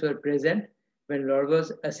 disciples were present when Lord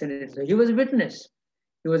was ascended. So he was a witness.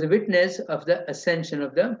 He was a witness of the ascension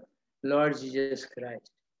of the Lord Jesus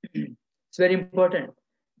Christ. It's very important.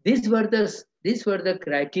 These were the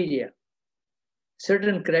criteria.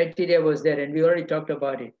 Certain criteria was there, and we already talked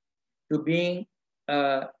about it. To being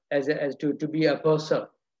to be apostle,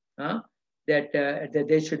 that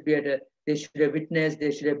they should be they should have witnessed,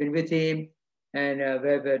 they should have been with him, and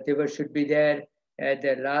where they should be there at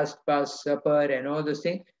the last Pass Supper and all those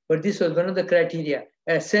things. But this was one of the criteria.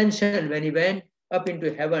 Ascension, when he went up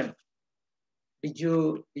into heaven, did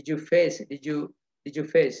you face?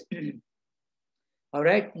 All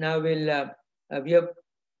right, now we'll we have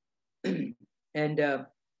and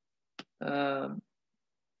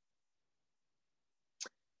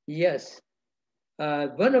yes,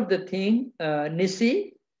 one of the thing,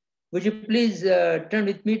 Nisi, would you please turn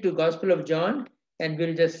with me to Gospel of John, and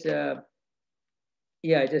we'll just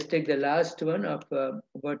just take the last one of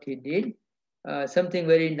what he did. Something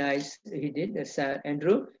very nice he did.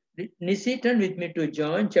 Andrew, Nisi, turn with me to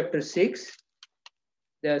John chapter 6,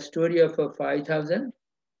 the story of 5,000.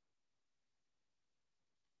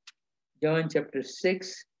 John chapter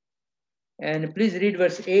 6, and please read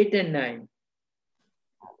verse 8 and 9.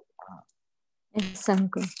 Yes,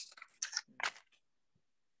 uncle.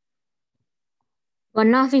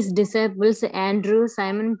 One of his disciples, Andrew,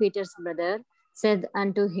 Simon Peter's brother, said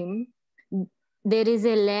unto him, there is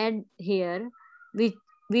a lad here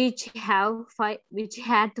which hath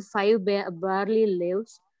 5 barley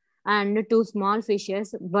loaves and 2 small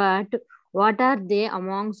fishes, but what are they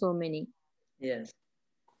among so many? Yes.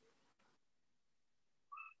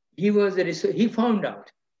 He found out.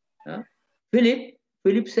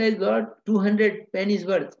 Philip says, Lord, 200 pennies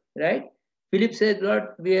worth, right? Philip said,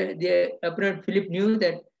 Lord, Philip knew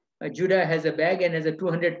that Judah has a bag and has a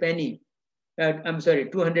 200 penny.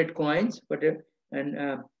 200 coins, but is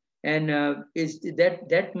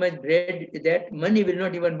that much bread? That money will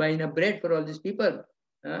not even buy enough bread for all these people.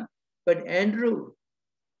 But Andrew,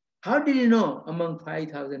 how did you know among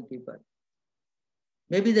 5,000 people?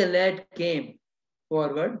 Maybe the lad came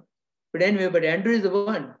forward, but anyway, but Andrew is the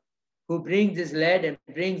one who brings this lad and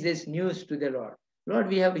brings this news to the Lord. Lord,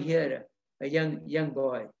 we have here a young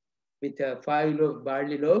boy with 5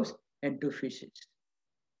 barley loaves and 2 fishes.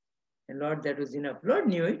 And Lord, that was enough. Lord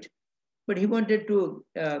knew it, but he wanted to,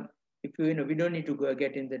 we don't need to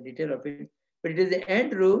get in the detail of it, but it is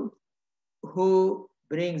Andrew who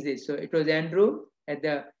brings this. So it was Andrew in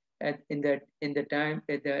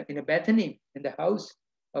Bethany, in the house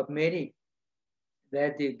of Mary,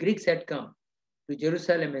 where the Greeks had come to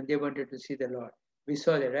Jerusalem and they wanted to see the Lord. We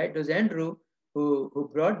saw that, right? It was Andrew who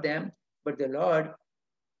brought them, but the Lord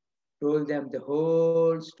told them the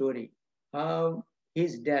whole story, how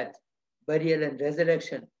his death, burial, and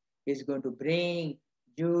resurrection is going to bring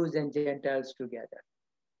Jews and Gentiles together,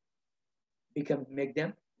 make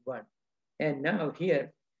them one. And now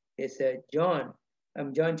here is John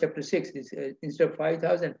chapter 6, instead of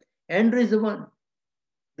 5,000, Andrew is the one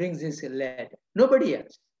brings this lad, nobody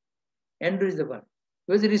else. Andrew is the one.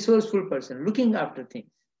 He was a resourceful person, looking after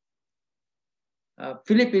things.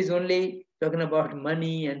 Philip is only talking about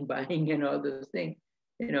money and buying and all those things.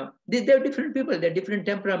 They're different people, they're different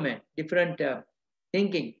temperament, different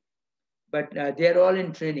thinking, but they're all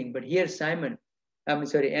in training. But here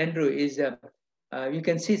Andrew is, you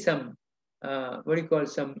can see some,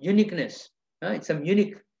 some uniqueness. It's some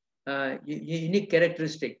unique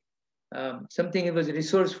characteristic. Something he was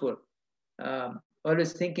resourceful,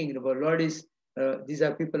 always thinking about Lord is, these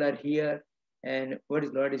are people are here, and what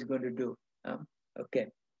is Lord is going to do. Okay,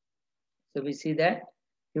 so we see that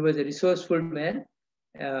he was a resourceful man,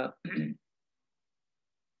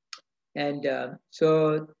 and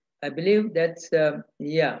so I believe that's we'll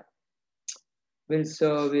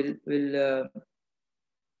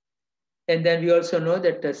and then we also know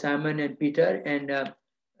that Simon and Peter and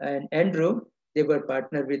Andrew, they were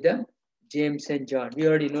partnered with them, James and John. We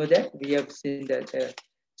already know that. We have seen that.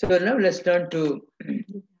 So now let's turn to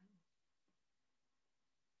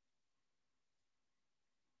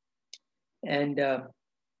and there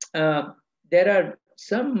are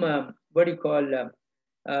some what do you call,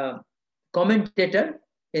 commentator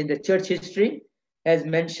in the church history has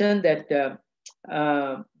mentioned that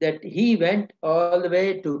he went all the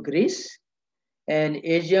way to Greece and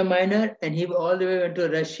Asia Minor, and he all the way went to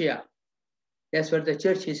Russia. That's what the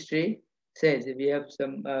church history says. We have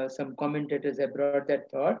some commentators have brought that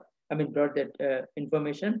thought. I mean, brought that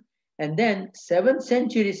information. And then 7th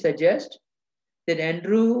century suggests that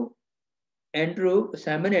Andrew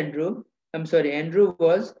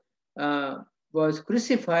was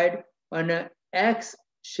crucified on an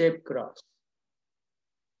X-shaped cross.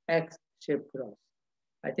 X-shaped cross.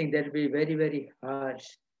 I think that would be very, very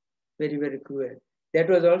harsh, very, very cruel. That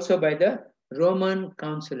was also by the Roman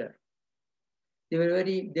counselor. They were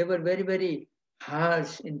very, very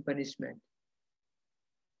harsh in punishment.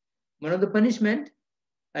 One of the punishment,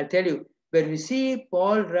 I'll tell you, when we see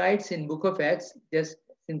Paul writes in Book of Acts, just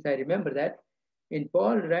since I remember that, in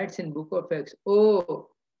Paul writes in Book of Acts, oh,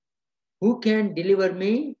 who can deliver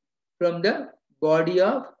me from the body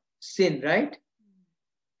of sin, right?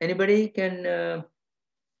 Anybody can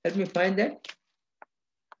help me find that?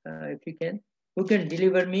 If you can. Who can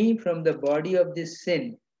deliver me from the body of this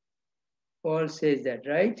sin? Paul says that,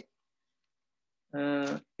 right?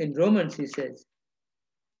 In Romans, he says.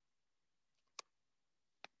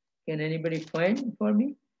 Can anybody find for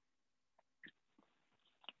me?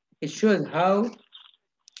 It shows how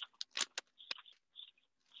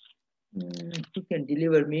who can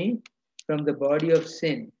deliver me from the body of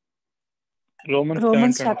sin.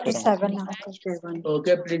 Romans chapter 7.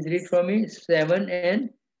 Okay, please read for me 7 and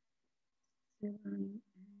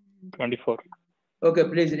 24. Okay,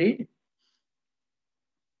 please read.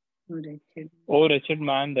 O wretched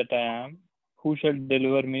man that I am, who shall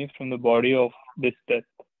deliver me from the body of this death?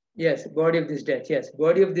 Yes, body of this death. Yes,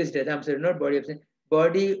 body of this death. I'm sorry, not body of sin.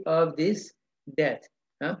 Body of this death.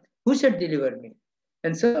 Huh? Who shall deliver me?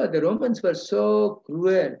 And so the Romans were so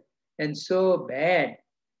cruel and so bad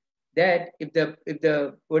that if the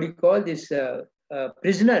what do you call this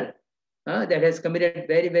prisoner that has committed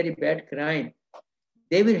very, very bad crime,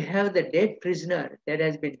 they will have the dead prisoner that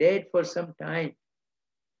has been dead for some time.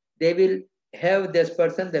 They will have this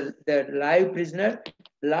person, the live prisoner,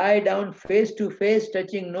 lie down face to face,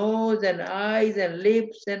 touching nose and eyes and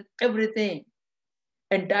lips and everything,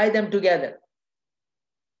 and tie them together.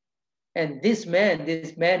 And this man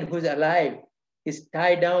who's alive is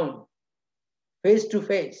tied down face to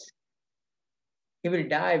face. He will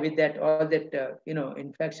die with that all that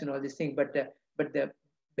infection, all this thing. But the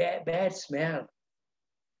bad smell.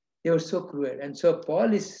 They were so cruel, and so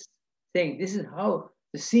Paul is saying, this is how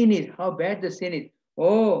the sin is, how bad the sin is.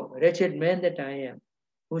 Oh, wretched man that I am,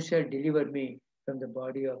 who shall deliver me from the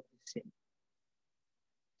body of sin?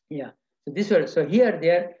 Yeah. So this was here.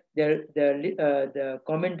 The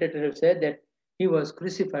commentator have said that he was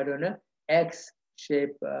crucified on a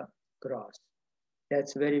X-shaped cross.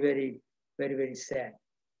 That's very, very, very, very sad.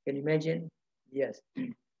 Can you imagine? Yes.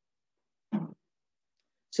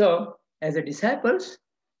 So, as a disciples,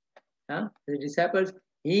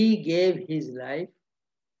 he gave his life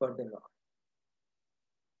for the Lord.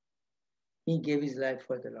 He gave his life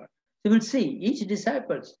for the Lord. So we'll see each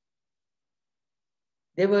disciples.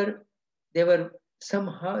 They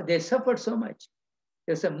suffered so much.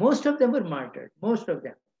 Most of them were martyred. Most of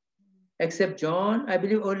them, except John, I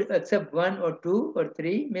believe, only except 1 or 2 or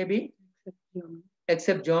 3, maybe.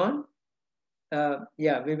 Except John.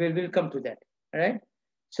 Yeah, we'll come to that. All right.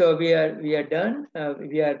 So we are done.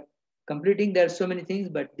 We are completing. There are so many things,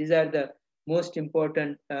 but these are the most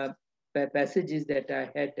important passages that I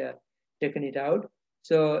had taken it out.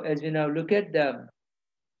 So as we now look at the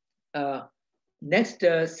next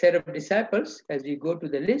set of disciples, as we go to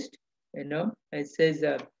the list, it says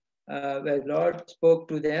where Lord spoke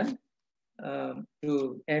to them,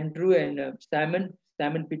 to Andrew and Simon,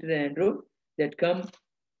 Peter and Andrew, that come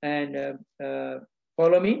and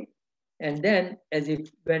follow me. And then as he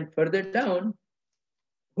went further down,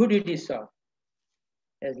 who did he saw?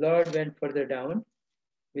 As Lord went further down,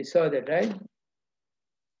 we saw that, right?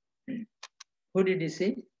 Who did he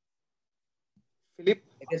see? Philip.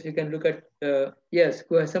 I guess we can look at, yes,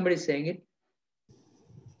 go ahead. Somebody's saying it.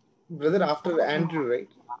 Brother, after Andrew, right?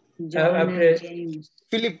 John and James.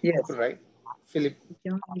 Philip, yes. Right? Philip.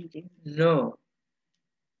 John and James. No.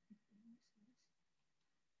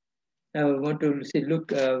 I want to see,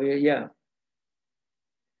 look, yeah.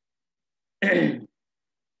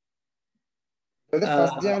 Brother,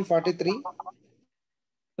 1 John 43.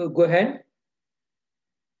 Go ahead.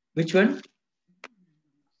 Which one?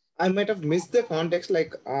 I might have missed the context.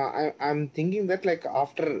 Like I'm thinking that like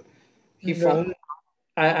after he No. found.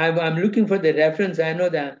 I'm looking for the reference. I know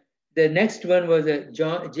that the next one was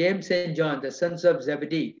James and John, the sons of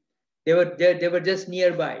Zebedee. They were just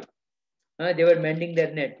nearby. They were mending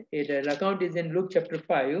their net. The account is in Luke chapter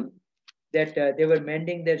 5 that they were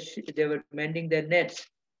mending their nets,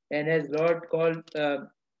 and as Lord called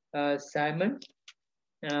Simon,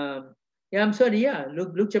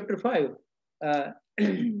 Luke chapter 5,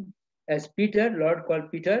 as Peter, Lord called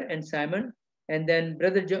Peter and Simon, and then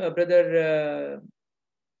brother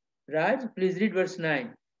Raj, please read verse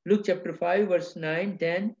 9. Luke chapter 5, verse 9,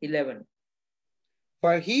 10, 11.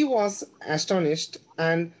 For he was astonished,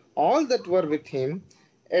 and all that were with him,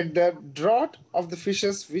 at the draught of the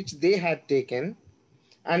fishes which they had taken.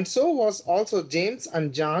 And so was also James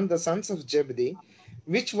and John, the sons of Zebedee,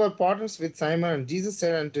 which were partners with Simon. And Jesus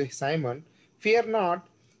said unto Simon, Fear not,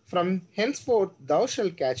 from henceforth thou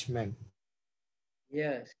shalt catch men.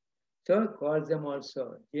 Yes. So calls them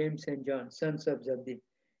also James and John, sons of Zebedee.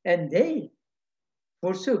 And they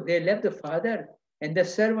forsook, they left the father and the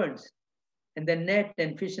servants and the net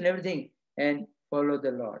and fish and everything and followed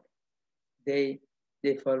the Lord. They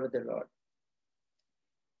followed the Lord.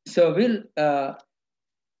 So we'll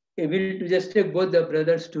just take both the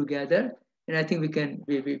brothers together, and I think we can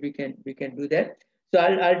do that.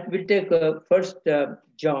 So we'll take first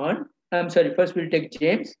John. First we'll take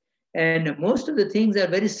James, and most of the things are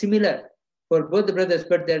very similar for both the brothers,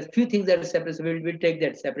 but there are few things that are separate. So we'll take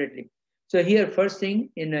that separately. So here, first thing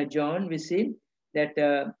in John, we see that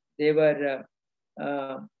they were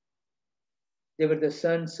the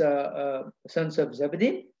sons of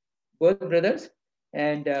Zebedee, both brothers,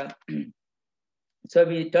 and so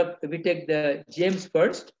we take the James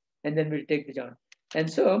first, and then we'll take the John. And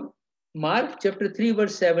so Mark chapter 3,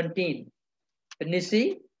 verse 17. Can you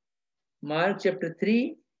see? Mark chapter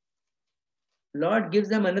 3, Lord gives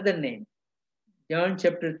them another name. John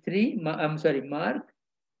chapter 3, Mark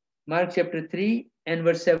chapter 3 and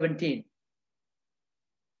verse 17.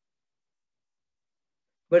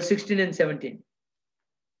 Verse 16 and 17.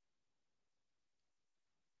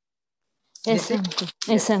 Yes, uncle.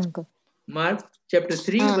 Yes, uncle. Mark chapter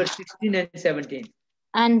 3, verse 16 and 17.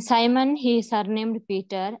 And Simon, he surnamed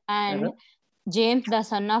Peter, and James, the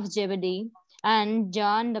son of Zebedee, and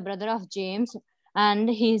John, the brother of James, and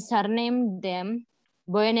he surnamed them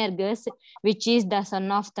Boanerges, which is the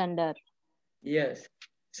son of thunder. Yes,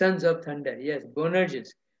 sons of thunder. Yes,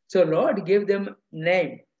 Boanerges. So Lord gave them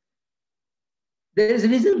name. There is a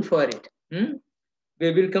reason for it.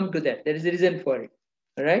 We will come to that. There is a reason for it.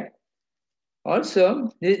 All right.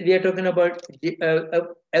 Also, we are talking about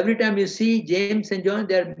every time you see James and John,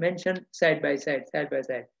 they are mentioned side by side.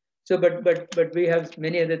 So, but we have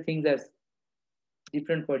many other things that's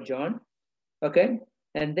different for John. Okay,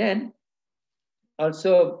 and then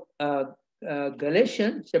also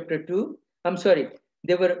Galatians chapter 2. I'm sorry,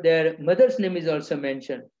 their mother's name is also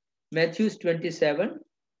mentioned. Matthew's 27.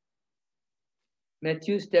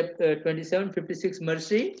 Matthew's 27, 56.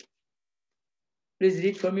 Mercy. Please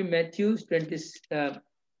read for me Matthew 27,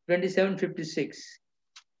 56.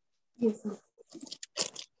 Yes, sir.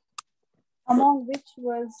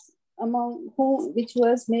 Which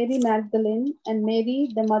was Mary Magdalene, and Mary,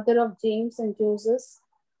 the mother of James and Joseph,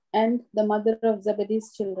 and the mother of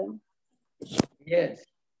Zebedee's children. Yes.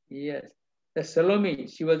 The Salome,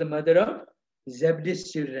 she was the mother of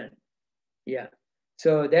Zebedee's children. Yeah.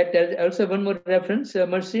 So that also one more reference,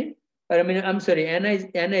 Mercy. I'm sorry, Anna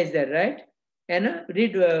is there, right? Anna,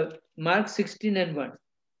 read Mark 16 and 1.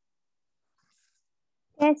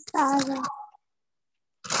 Yes, Father.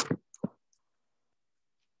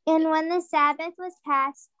 And when the Sabbath was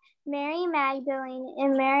past, Mary Magdalene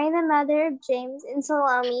and Mary, the mother of James and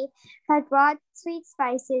Salome, had brought sweet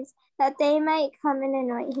spices that they might come and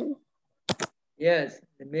anoint him. Yes,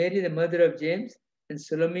 Mary, the mother of James, and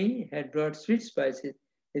Salome had brought sweet spices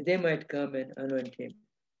that they might come and anoint him.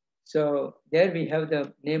 So there we have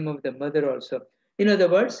the name of the mother also. In other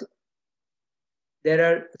words, there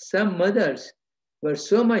are some mothers who are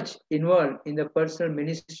so much involved in the personal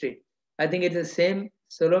ministry. I think it's the same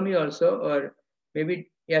Salome also, or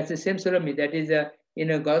maybe, it's the same Salome. That is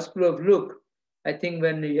in a Gospel of Luke. I think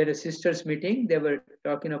when you had a sisters meeting, they were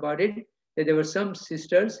talking about it, that there were some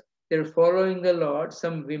sisters, they were following the Lord,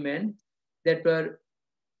 some women that were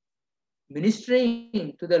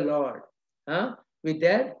ministering to the Lord with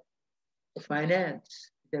their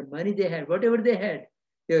finance, their money they had, whatever they had.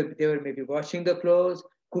 They were maybe washing the clothes,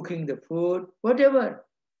 cooking the food, whatever.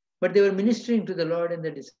 But they were ministering to the Lord and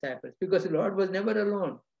the disciples because the Lord was never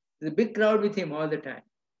alone. There's a big crowd with him all the time.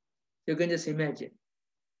 You can just imagine.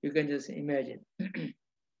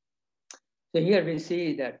 So here we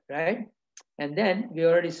see that, right? And then we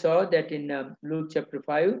already saw that in Luke chapter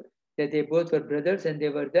 5, that they both were brothers, and they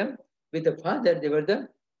were with the Father, they were the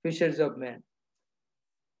fishers of men.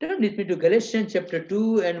 Turn with me to Galatians chapter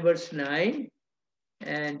 2 and verse 9.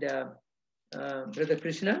 And Brother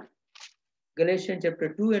Krishna, Galatians chapter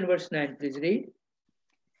 2 and verse 9, please read.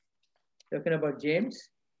 Talking about James.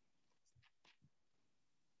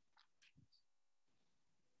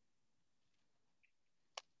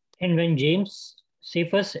 And when James,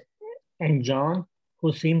 Cephas, and John,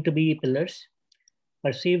 who seemed to be pillars,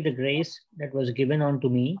 perceived the grace that was given unto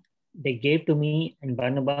me, they gave to me and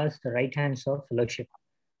Barnabas the right hands of fellowship,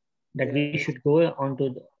 that we should go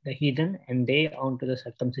unto the heathen and they unto the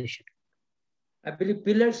circumcision. I believe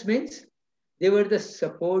pillars means they were the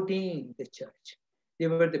supporting the church. They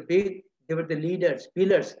were the leaders.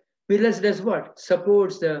 Pillars. Pillars does what?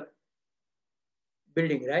 Supports the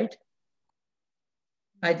building, right?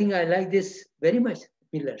 I think I like this very much,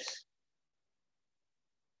 pillars.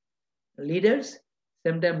 Leaders,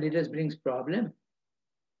 sometimes leaders brings problem.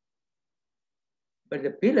 But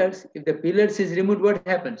the pillars, if the pillars is removed, what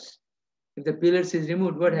happens? If the pillars is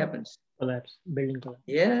removed, what happens? Collapse, building collapse.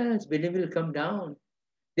 Yes, building will come down.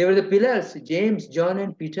 They were the pillars, James, John,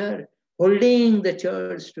 and Peter, holding the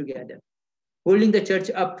church together, holding the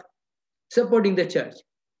church up, supporting the church.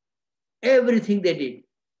 Everything they did.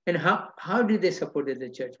 And how did they support the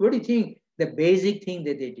church? What do you think the basic thing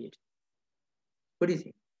that they did? What do you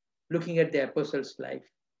think? Looking at the apostles' life.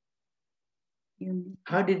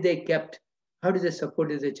 How did they support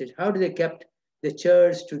the church? How did they kept the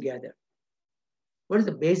church together? What is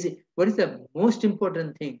the basic, what is the most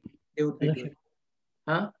important thing they would be doing?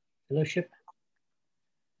 Huh? Fellowship.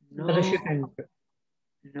 No. Fellowship and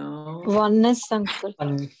no. Oneness, uncle.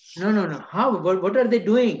 No. How? What are they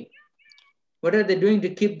doing? What are they doing to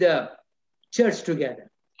keep the church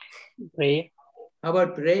together? Pray. How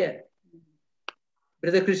about prayer?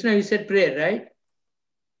 Brother Krishna, you said prayer, right?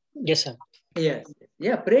 Yes, sir. Yes.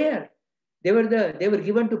 Yeah, prayer. They were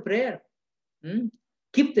given to prayer.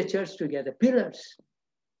 Keep the church together. Pillars.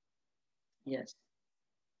 Yes.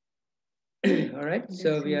 All right.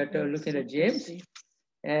 So we are looking at James,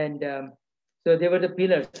 and so they were the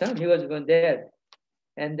pillars. Huh? He was going there,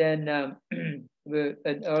 and then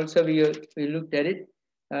also we looked at it.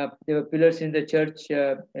 There were pillars in the church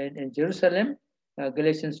in Jerusalem,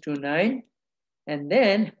 Galatians 2:9, and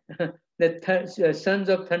then the sons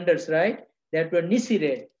of thunders, right? That were Nisi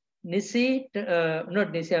read. Nisi,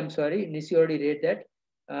 not Nisi. I'm sorry. Nisi already read that.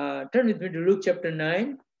 Turn with me to Luke chapter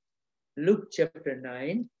 9. Luke chapter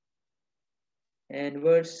 9 and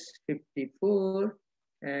verse 54.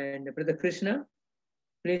 And Brother Krishna,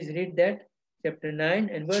 please read that. Chapter 9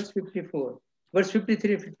 and verse 54. Verse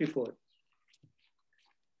 53 and 54.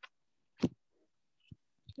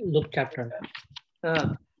 Luke chapter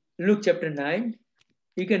 9. Luke chapter 9.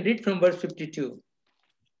 You can read from verse 52.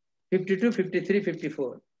 52, 53,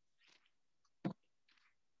 54.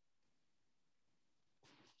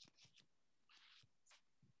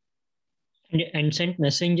 And sent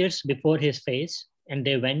messengers before his face, and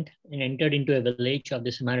they went and entered into a village of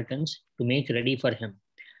the Samaritans to make ready for him.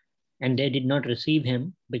 And they did not receive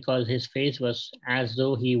him, because his face was as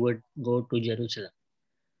though he would go to Jerusalem.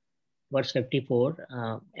 Verse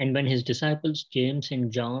 54, and when his disciples James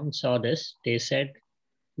and John saw this, they said,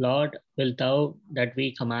 Lord, wilt thou that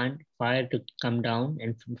we command fire to come down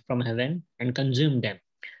and from heaven and consume them,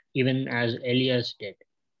 even as Elias did?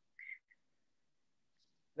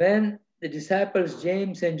 When the disciples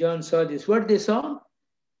James and John saw this, what they saw?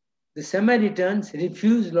 The Samaritans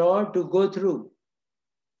refused Lord to go through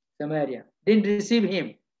Samaria. Didn't receive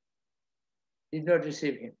him. Did not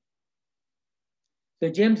receive him. So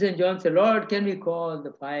James and John said, Lord, can we call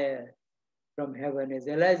the fire from heaven as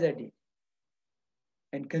Elijah did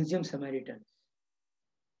and consume Samaritans?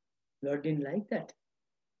 Lord didn't like that.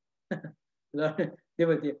 Lord, they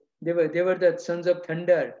were the sons of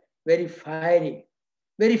thunder, very fiery,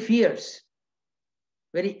 very fierce,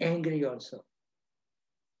 very angry also.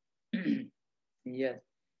 Yes.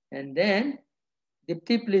 And then,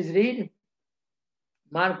 Dipti, please read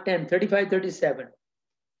Mark 10, 35, 37.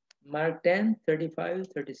 Mark 10, 35,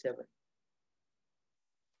 37.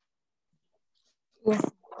 Yes.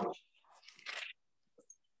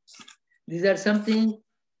 These are something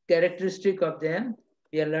characteristic of them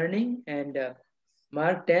we are learning. And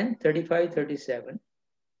Mark 10, 35, 37.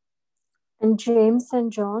 And James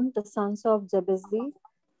and John, the sons of Zebedee,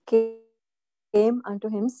 came unto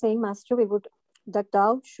him, saying, Master, we would that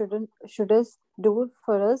thou shouldest do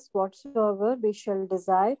for us whatsoever we shall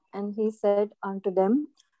desire. And he said unto them,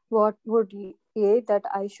 What would ye that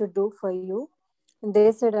I should do for you? And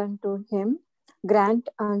they said unto him, Grant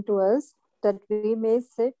unto us that we may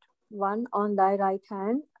sit one on thy right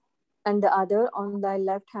hand and the other on thy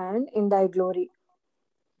left hand in thy glory.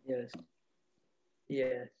 Yes.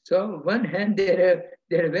 Yes. So one hand they're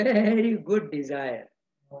very good desire.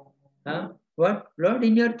 Huh? What? Lord,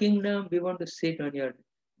 in your kingdom, we want to sit on your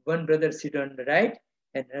one brother sit on the right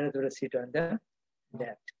and another brother sit on the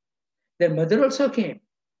left. Their mother also came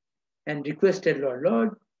and requested,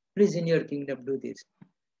 Lord, please in your kingdom do this.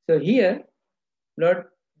 So here, Lord,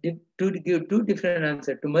 to give two different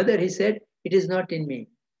answers. To mother, he said, it is not in me.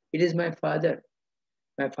 It is my father.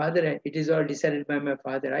 My father, it is all decided by my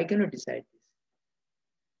father. I cannot decide this.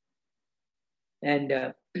 And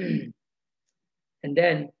and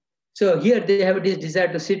then, so here they have this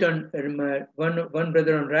desire to sit on one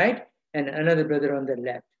brother on right and another brother on the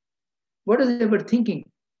left. What is they were thinking?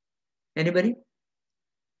 Anybody?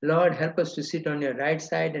 Lord, help us to sit on your right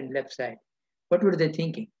side and left side. What were they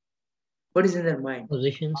thinking? What is in their mind?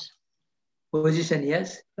 Positions. Position,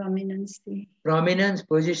 yes. Prominence. Prominence,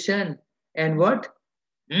 position, and what?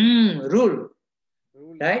 Rule.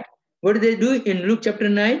 Right? What do they do in Luke chapter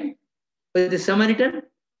 9 with the Samaritan?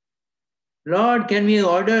 Lord, can we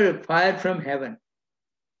order fire from heaven?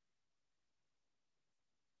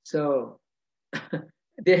 So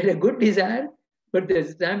they had a good desire, but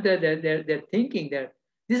there's times that they're thinking that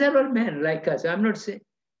these are all men like us. I'm not saying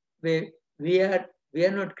we are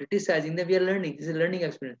not criticizing them, we are learning. This is a learning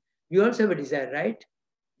experience. We also have a desire, right?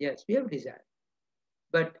 Yes, we have a desire.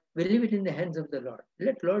 But we leave it in the hands of the Lord.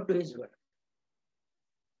 Let Lord do his work.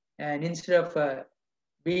 And instead of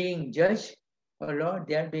being judged, oh Lord,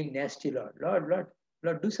 they are being nasty, Lord.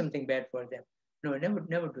 Lord, do something bad for them. No,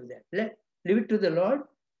 never do that. Leave it to the Lord,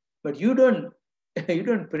 but you don't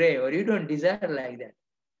pray or you don't desire like that.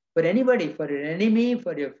 For anybody, for your enemy,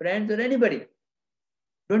 for your friends or anybody.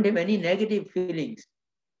 Don't have any negative feelings.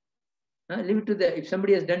 Leave it to if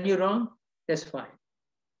somebody has done you wrong, that's fine.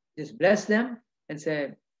 Just bless them and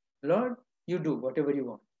say, Lord, you do whatever you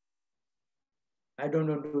want. I don't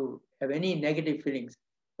want to have any negative feelings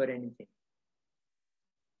for anything.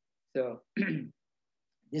 So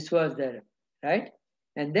this was there, right?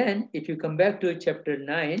 And then if you come back to chapter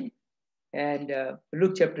 9 and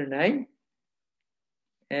Luke chapter 9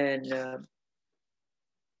 and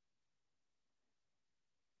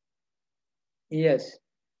yes,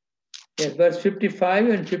 verse 55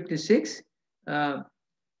 and 56,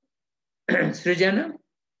 Srijana,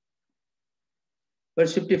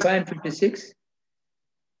 verse 55 and 56.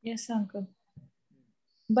 Yes, uncle.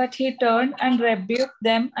 But he turned and rebuked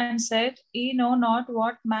them and said, Ye know not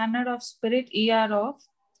what manner of spirit ye are of,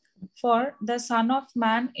 for the Son of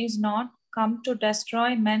Man is not come to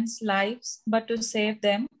destroy men's lives, but to save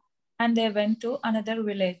them. And they went to another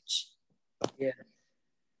village. Yes.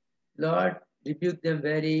 Lord, rebuke them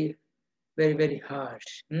very, very, very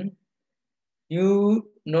harsh. You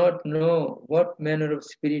not know what manner of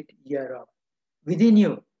spirit ye are of. Within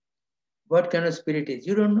you, what kind of spirit is?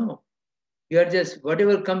 You don't know. You are just,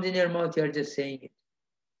 whatever comes in your mouth, you are just saying it.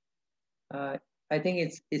 I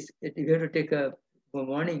think if you have to take a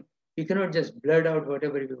warning, you cannot just blurt out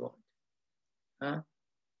whatever you want.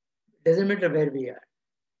 Doesn't matter where we are.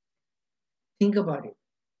 Think about it.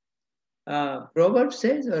 Proverbs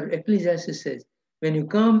says, or Ecclesiastes says, when you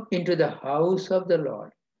come into the house of the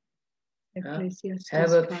Lord,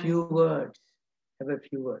 have a few words. Have a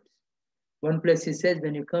few words. One place he says,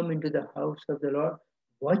 when you come into the house of the Lord,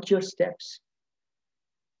 watch your steps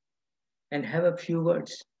and have a few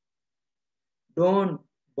words. Don't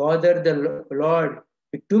bother the Lord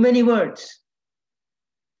with too many words.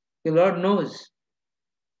 The Lord knows.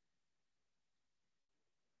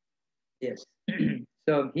 Yes.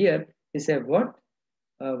 So here he said, what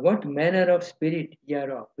manner of spirit ye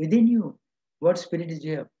are of? Within you, what spirit is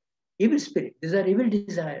you? Evil spirit. These are evil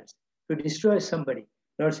desires to destroy somebody.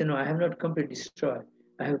 Lord said, no, I have not come to destroy.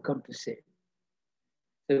 I have come to save.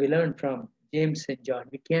 So we learn from James and John.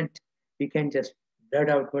 We can't just blurt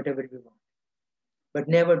out whatever we want, but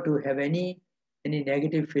never to have any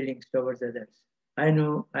negative feelings towards others. I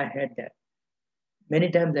know I had that.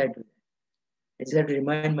 Many times I do that. I just have to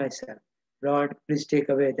remind myself, Lord, please take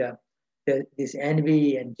away this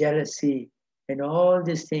envy and jealousy and all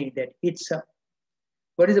these things that eats up.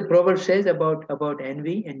 What is the proverb says about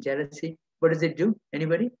envy and jealousy? What does it do?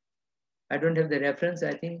 Anybody? I don't have the reference.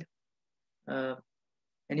 I think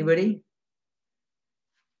anybody?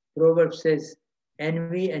 Proverb says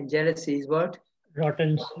envy and jealousy is what?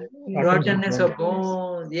 Rottenness of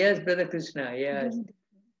bones. Yes, Brother Krishna. Yes.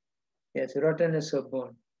 Yes, rottenness of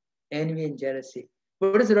bone. Envy and jealousy.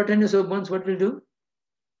 What is rottenness of bones? What will do?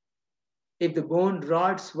 If the bone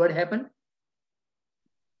rots, what happens?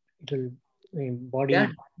 It will body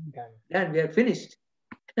done. Done. We are finished.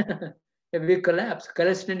 If we collapse,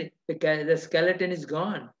 the skeleton is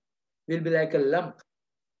gone. We'll be like a lump.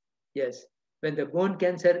 Yes. When the bone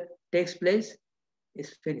cancer takes place,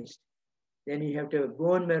 it's finished. Then you have to have a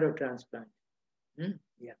bone marrow transplant.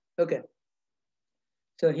 Yeah. Okay.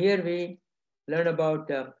 So here we learn about,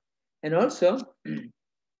 and also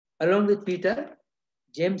along with Peter,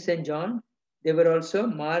 James and John, they were also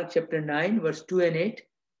Mark chapter 9, verse 2 and 8.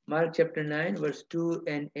 Mark chapter 9, verse 2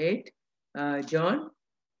 and 8. John,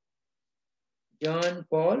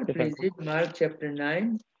 Paul, Yes, please uncle. read Mark chapter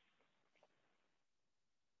 9.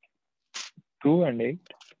 2 and 8.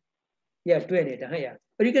 Yeah, 2 and 8. Yeah.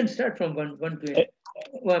 Or you can start from 1 to 8.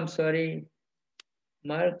 Oh, I'm sorry.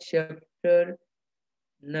 Mark chapter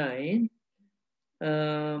 9.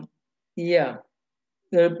 Yeah.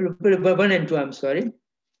 1 and 2, I'm sorry.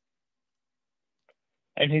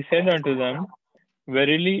 And he said unto them,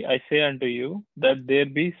 Verily I say unto you, that there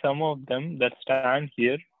be some of them that stand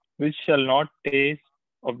here, which shall not taste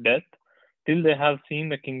of death, till they have seen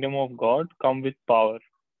the kingdom of God come with power.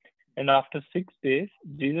 And after 6 days,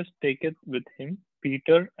 Jesus taketh with him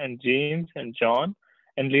Peter and James and John,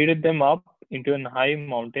 and leadeth them up into an high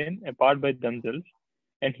mountain apart by themselves,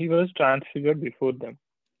 and he was transfigured before them.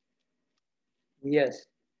 Yes.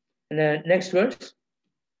 And next verse,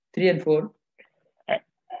 3 and 4.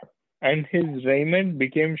 And his raiment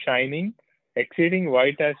became shining, exceeding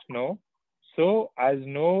white as snow, so as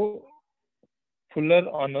no fuller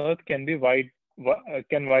on earth can white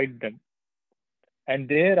them. And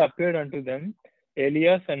there appeared unto them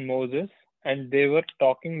Elias and Moses, and they were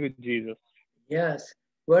talking with Jesus. Yes.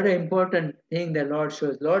 What an important thing the Lord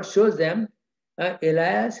shows. Lord shows them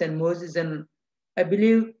Elias and Moses, and I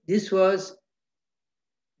believe this was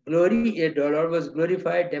glory. The Lord was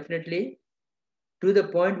glorified definitely to the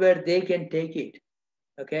point where they can take it.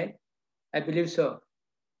 Okay? I believe so.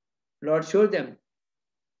 Lord showed them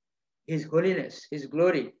His holiness, His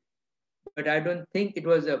glory. But I don't think it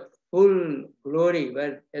was a full glory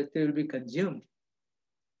where it will be consumed.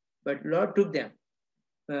 But Lord took them,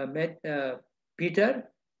 met Peter,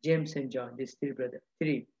 James, and John, these three brothers,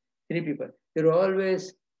 three people. They were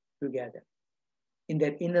always together in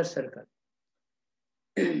their inner circle.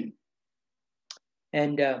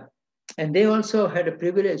 And they also had a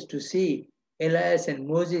privilege to see Elias and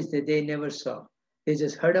Moses that they never saw. They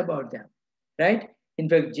just heard about them, right? In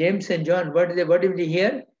fact, James and John, what did we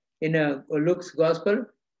hear in Luke's gospel?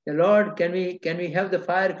 The Lord, can we have the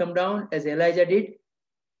fire come down as Elijah did,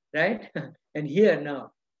 right? And here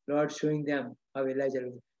now, Lord showing them how Elijah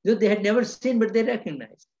was. So they had never seen, but they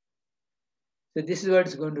recognized. So this is what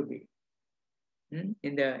it's going to be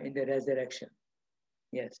in the resurrection.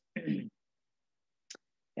 Yes.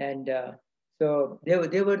 And so they were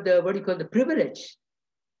the, what do you call, the privilege.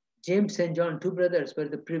 James and John, two brothers, were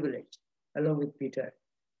the privilege, along with Peter,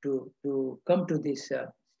 to come to this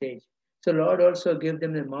stage. So Lord also gave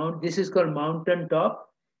them the mount. This is called mountaintop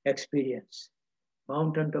experience.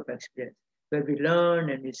 Mountaintop experience, where we learn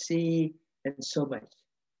and we see and so much.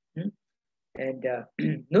 And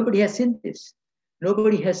nobody has seen this.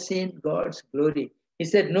 Nobody has seen God's glory. He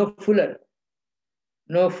said, no fuller,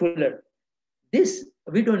 no fuller. This,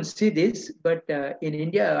 we don't see this, but in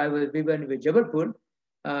India, we went with Jabalpur.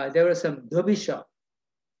 There was some dhobi shop,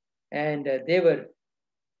 and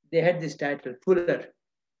they had this title, Fuller,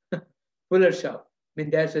 Fuller shop. I mean,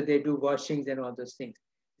 that's where they do washings and all those things.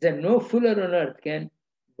 There no fuller on earth can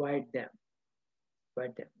white them.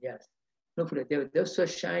 White them, yes. No fuller. They were so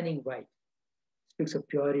shining white. Speaks of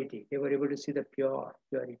purity. They were able to see the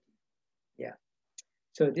purity. Yeah.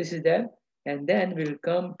 So this is that. And then we'll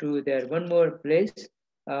come to there one more place,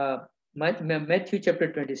 Matthew chapter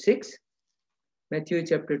 26. Matthew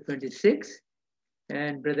chapter 26.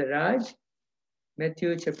 And Brother Raj,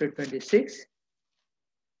 Matthew chapter 26.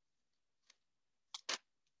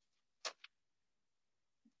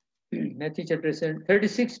 Matthew chapter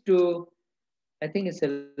 36 to, I think it's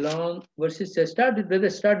a long verses. Start with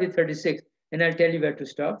 36, and I'll tell you where to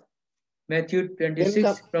stop. Matthew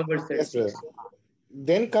 26 from verse 36. Yes,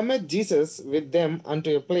 then cometh Jesus with them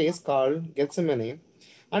unto a place called Gethsemane,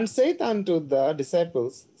 and saith unto the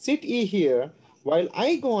disciples, Sit ye here, while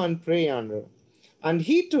I go and pray yonder. And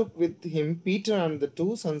he took with him Peter and the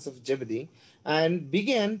two sons of Zebedee, and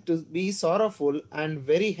began to be sorrowful and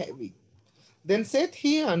very heavy. Then saith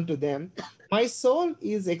he unto them, My soul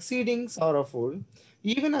is exceeding sorrowful,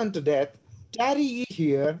 even unto death. Tarry ye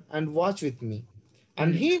here, and watch with me.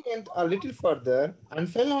 And he went a little further, and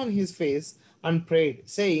fell on his face, and prayed,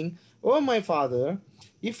 saying, O my Father,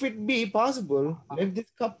 if it be possible, let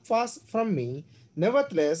this cup pass from me.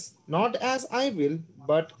 Nevertheless, not as I will,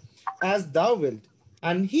 but as thou wilt.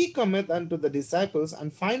 And he cometh unto the disciples,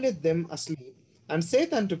 and findeth them asleep, and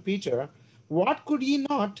saith unto Peter, What could ye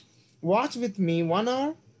not watch with me 1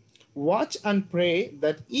 hour? Watch and pray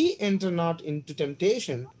that ye enter not into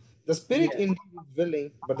temptation. The spirit Yes, indeed is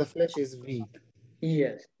willing, but the flesh is weak.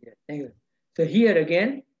 yes, yes. Thank you. So here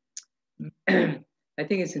again, I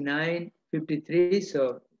think it's 9:53.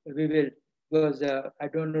 So we will, because I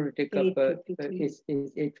don't know to take up. 8:53. It's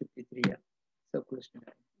 8:53. Yeah, so close to 9.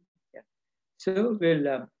 Yeah. So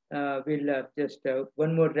we'll just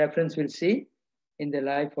one more reference we'll see in the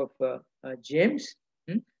life of James.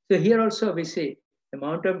 Hmm? So here also we see the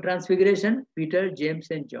Mount of Transfiguration, Peter,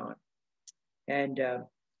 James, and John, and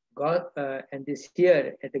God, and this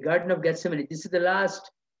here at the Garden of Gethsemane. This is the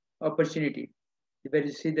last opportunity where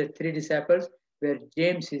you see the three disciples, where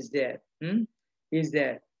James is there. Is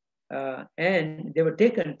there, and they were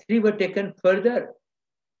taken. Three were taken further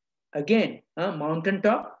again,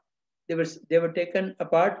 mountaintop. They were taken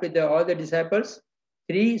apart with all the disciples.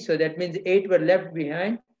 Three, so that means eight were left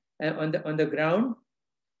behind on the ground,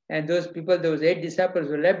 and those people, those eight disciples,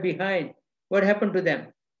 were left behind. What happened to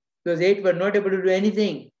them? Those eight were not able to do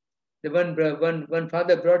anything. The one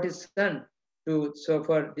father brought his son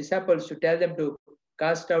for disciples to tell them to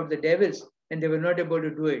cast out the devils, and they were not able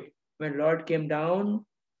to do it. When Lord came down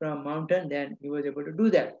from mountain, then he was able to do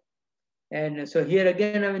that. And so here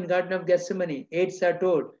again, I'm in Garden of Gethsemane. Eights are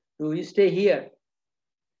told to you stay here,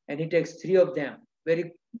 and he takes three of them.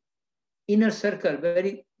 Very inner circle.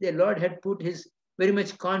 The Lord had put his very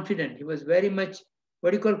much confident. He was very much, what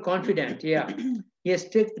do you call, confident? Yeah,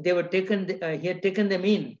 they were taken. He had taken them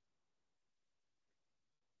in.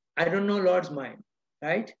 I don't know Lord's mind,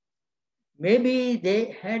 right? Maybe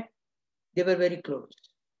they were very close.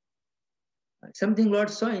 Something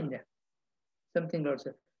Lord saw in them. Something Lord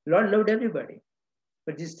saw. Lord loved everybody,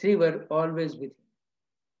 but these three were always with him.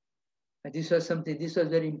 And this was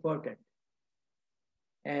very important.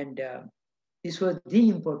 And this was the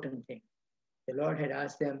important thing. The Lord had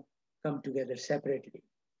asked them come together separately.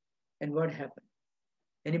 And what happened?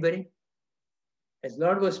 Anybody? As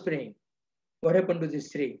Lord was praying, what happened to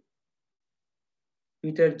these three?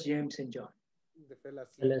 Peter, James, and John. They fell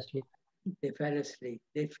Fell asleep. asleep. They fell asleep.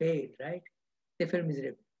 They failed, right? They fell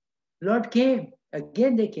miserable. Lord came.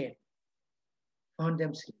 Again they came. Found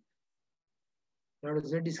them asleep. Lord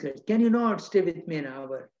was very discouraged. Can you not stay with me an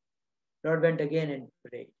hour? Lord went again and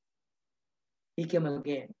prayed. He came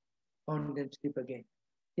again. Found them asleep again.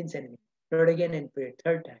 Didn't say anything. Lord again and prayed.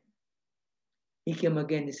 Third time. He came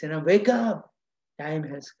again. He said, now wake up. Time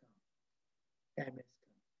has come. Time has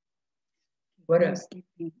come. What else?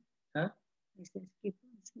 Sleeping. Huh? He says, keep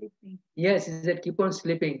on sleeping. Yes, he said, keep on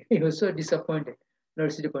sleeping. He was so disappointed.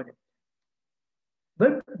 Lord is disappointed.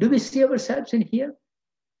 But do we see ourselves in here?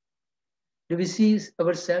 Do we see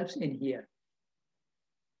ourselves in here?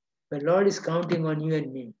 The Lord is counting on you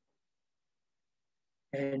and me,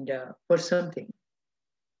 and for something.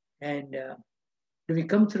 And do we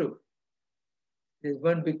come through? There's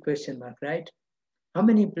one big question mark, right? How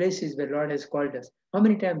many places where Lord has called us? How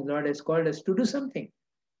many times Lord has called us to do something?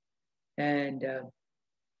 And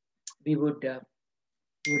we would have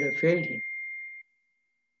failed him.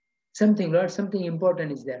 Something, Lord, something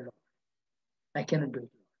important is there, Lord. I cannot do it,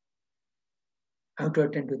 Lord. How to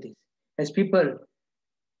attend to this? As people,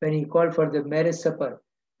 when he called for the marriage supper,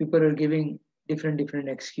 people are giving different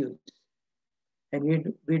excuses. And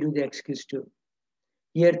we do the excuse too.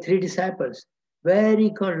 Here, three disciples,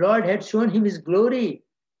 Lord had shown him his glory.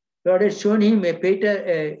 Lord had shown him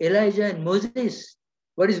Peter, Elijah, and Moses.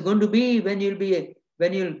 What is going to be when you'll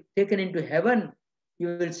taken into heaven?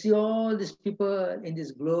 You will see all these people in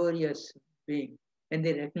this glorious being, and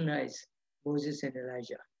they recognize Moses and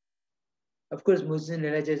Elijah. Of course, Moses and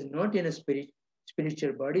Elijah is not in a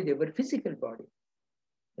spiritual body; they were physical body.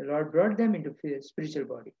 The Lord brought them into spiritual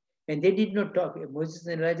body, and they did not talk. Moses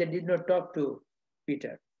and Elijah did not talk to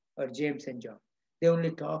Peter or James and John. They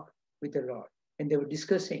only talked with the Lord, and they were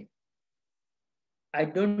discussing. I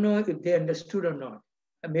don't know if they understood or not.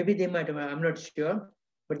 Maybe they might have, I'm not sure.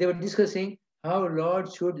 But they were discussing how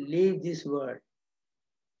Lord should leave this world.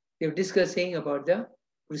 They were discussing about the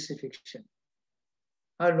crucifixion.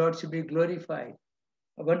 How Lord should be glorified.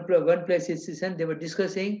 One place is said they were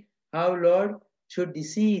discussing how Lord should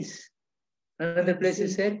decease. Another place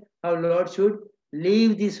is said how Lord should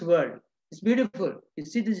leave this world. It's beautiful. You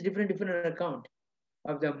see this different account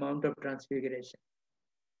of the Mount of Transfiguration.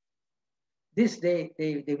 This they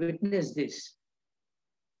witnessed this.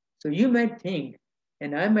 So you might think,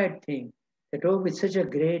 and I might think, that with such a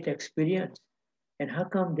great experience, and how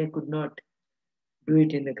come they could not do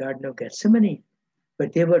it in the Garden of Gethsemane?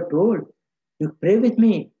 But they were told, you pray with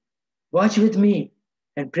me, watch with me,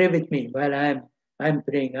 and pray with me while I'm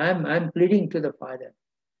praying. I'm pleading to the Father.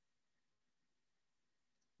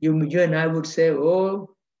 You and I would say,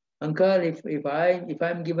 "Oh, Uncle, if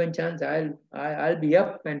I'm given chance, I'll be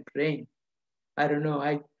up and praying." I don't know.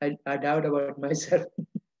 I doubt about myself.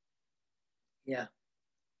 Yeah,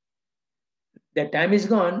 that time is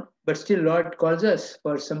gone, but still Lord calls us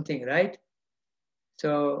for something, right?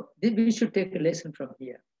 So we should take a lesson from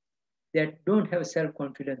here. That don't have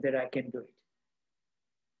self-confidence that I can do it.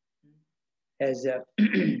 As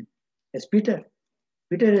as Peter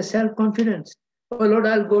has self-confidence. Oh Lord,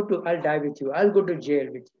 I'll die with you. I'll go to jail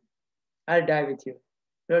with you. I'll die with you.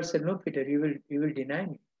 Lord said, no, Peter, you will deny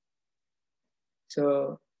me.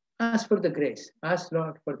 So ask for the grace. Ask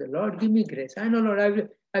Lord for the Lord, give me grace. I know, Lord,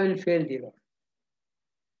 I will fail thee, Lord.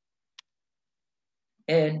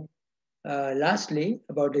 And lastly,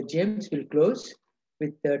 about the James, we'll close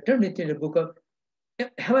with turn it in the book of.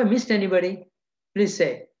 Have I missed anybody? Please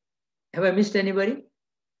say. Have I missed anybody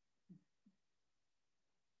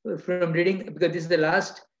from reading? Because this is the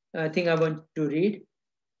last thing I want to read.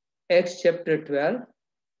 Acts chapter 12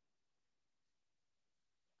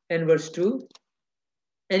 and verse 2.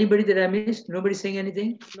 Anybody that I missed? Nobody saying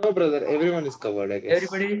anything? No, brother. Everyone is covered, I guess.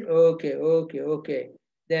 Everybody? Okay.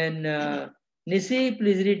 Then Nisi,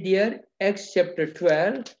 please read here Acts chapter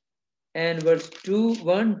 12 and verse 2,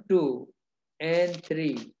 1, 2 and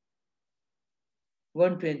 3.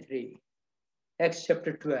 1, 2 and 3. Acts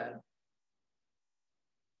chapter 12.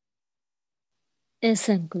 Yes,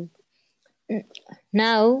 uncle.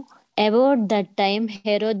 Now, about that time,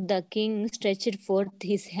 Herod the king stretched forth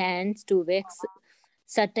his hands to vex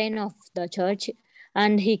certain of the church,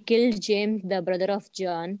 and he killed James, the brother of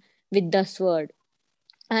John, with the sword.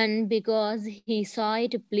 And because he saw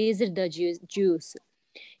it pleased the Jews,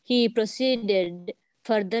 he proceeded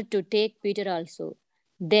further to take Peter also.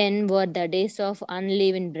 Then were the days of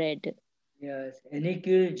unleavened bread. Yes, and he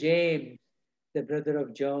killed James, the brother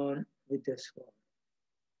of John, with the sword.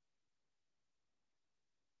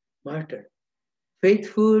 Martyr,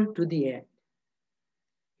 faithful to the end.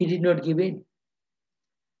 He did not give in.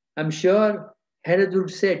 I'm sure Herod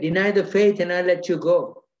would say, deny the faith and I'll let you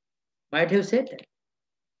go. Might have said that.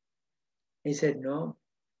 He said, no,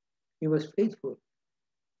 he was faithful.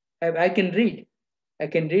 I can read. I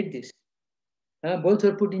can read this. Both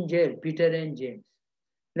were put in jail, Peter and James.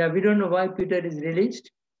 Now, we don't know why Peter is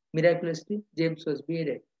released miraculously. James was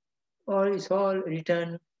beheaded. Or it's all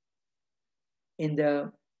written in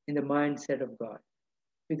the mindset of God.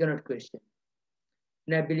 We cannot question.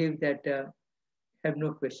 And I believe that have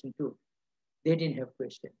no question too. They didn't have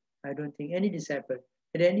question. I don't think any disciple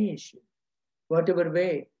had any issue. Whatever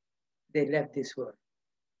way they left this world.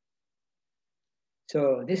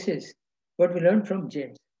 So this is what we learned from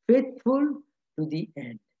James. Faithful to the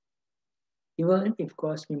end. Even if it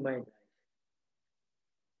cost me my life.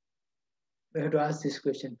 We have to ask this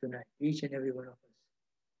question tonight, each and every one of us.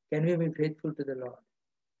 Can we be faithful to the Lord?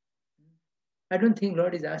 I don't think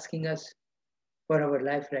Lord is asking us for our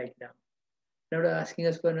life right now. Lord is asking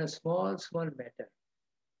us for a small matter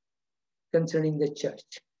concerning the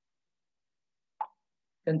church,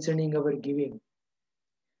 concerning our giving,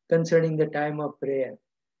 concerning the time of prayer,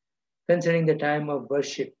 concerning the time of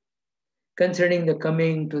worship, concerning the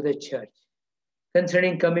coming to the church,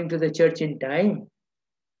 concerning coming to the church in time,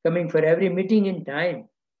 coming for every meeting in time.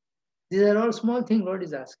 These are all small things Lord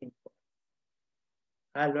is asking for.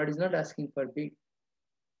 Our Lord is not asking for big.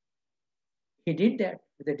 He did that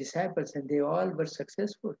with the disciples and they all were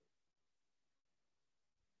successful.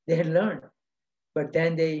 They had learned, but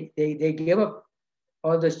then they gave up.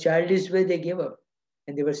 All those childish way they gave up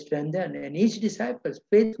and they were strengthened. And each disciple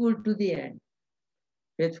faithful to the end.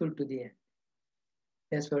 Faithful to the end.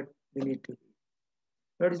 That's what we need to be.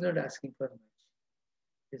 Lord is not asking for much.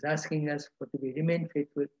 He's asking us to remain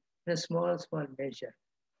faithful in a small measure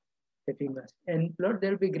that we must. And Lord,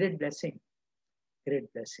 there will be great blessing.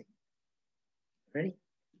 Great blessing. Ready?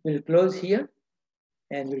 We'll close here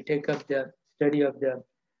and we'll take up the study of the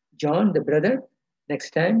John, the brother,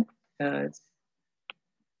 next time. It's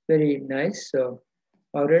very nice. So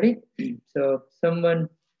already. So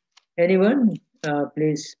anyone,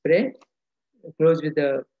 please pray. Close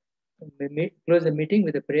the meeting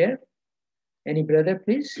with a prayer. Any brother,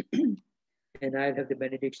 please? And I'll have the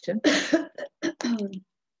benediction.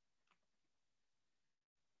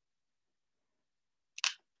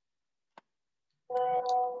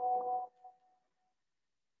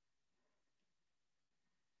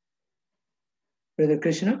 Brother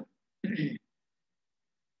Krishna.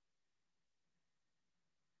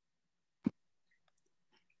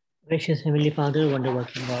 Gracious Heavenly Father, wonder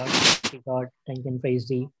working God, God, thank and praise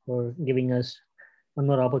Thee for giving us one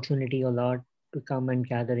more opportunity, O Lord, to come and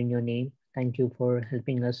gather in your name. Thank you for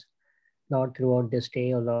helping us, Lord, throughout this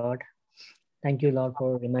day, O Lord. Thank you, Lord,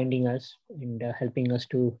 for reminding us and helping us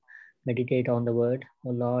to meditate on the word.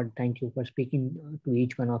 O Lord, thank you for speaking to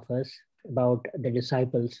each one of us about the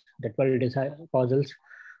disciples, the 12 apostles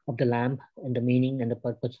of the Lamb, and the meaning and the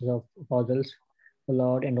purposes of apostles, O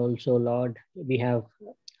Lord. And also, Lord, we have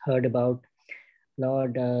heard about,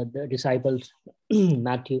 Lord, the disciples,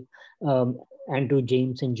 Matthew, Andrew,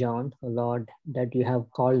 James, and John, O Lord, that you have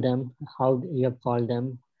called them, how you have called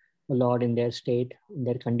them, O Lord, in their state, in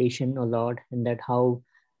their condition, O Lord, and that how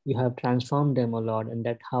you have transformed them, O Lord, and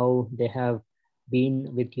that how they have been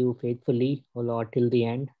with you faithfully, O Lord, till the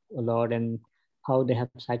end, O Lord, and how they have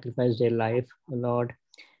sacrificed their life, O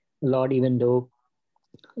Lord, even though,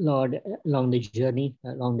 Lord, along the journey,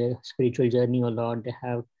 along the spiritual journey, O Lord, they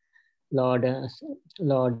have, Lord,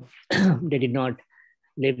 Lord, they did not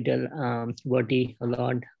live the worthy, O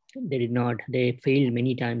Lord. They did not. They failed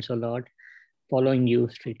many times, O Lord, following you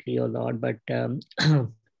strictly, O Lord. But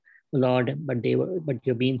Lord, but they were, but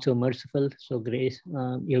you're being so merciful, so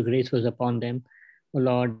your grace was upon them, O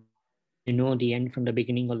Lord. As you know the end from the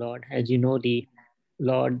beginning, O Lord. As you know the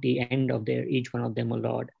Lord, the end of each one of them, O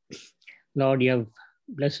Lord. Lord, you have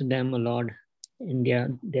blessed them, O Lord. And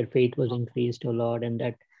their faith was increased, O Lord, and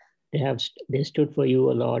that they stood for you,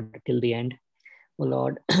 O Lord, till the end. O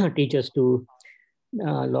Lord, teach us to,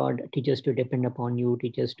 Lord, teach us to depend upon you.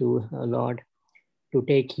 Teach us to, Lord, to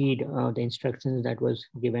take heed of the instructions that was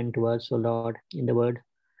given to us, O Lord, in the word.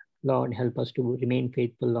 Lord, help us to remain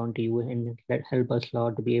faithful unto you, and help us,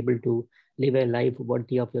 Lord, to be able to live a life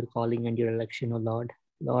worthy of your calling and your election, O Lord.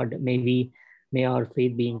 Lord, may our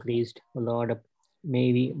faith be increased, O Lord.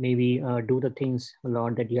 May we do the things,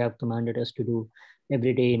 Lord, that you have commanded us to do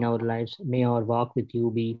every day in our lives. May our walk with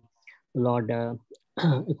you be, Lord,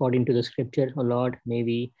 according to the scripture, O Lord. May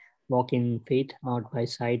we walk in faith, not by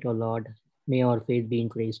sight, O Lord. May our faith be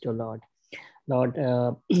increased, O Lord. Lord,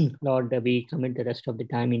 Lord, we commit the rest of the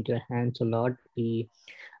time into your hands, O Lord.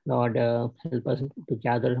 Lord, help us to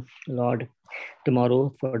gather, Lord,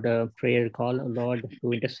 tomorrow for the prayer call, O Lord,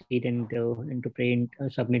 to intercede and to pray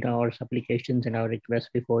and submit our supplications and our requests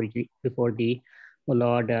before thee. O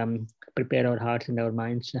Lord, prepare our hearts and our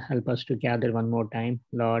minds. Help us to gather one more time,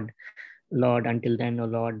 Lord. Lord, until then, O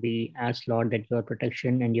Lord, we ask, Lord, that your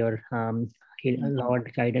protection and your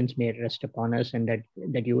Lord, guidance may rest upon us, and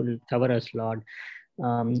that you will cover us, Lord,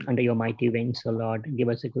 under your mighty wings, O Lord. Give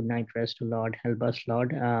us a good night rest, O Lord. Help us,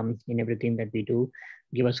 Lord, in everything that we do.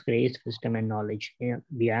 Give us grace, wisdom, and knowledge. Yeah,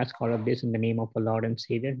 we ask all of this in the name of our Lord and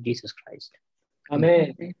Savior, Jesus Christ.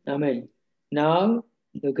 Amen. Amen. Now,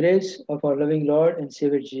 the grace of our loving Lord and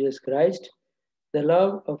Savior Jesus Christ,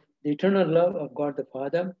 the eternal love of God the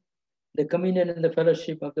Father, the communion and the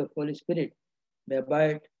fellowship of the Holy Spirit may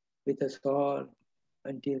abide with us all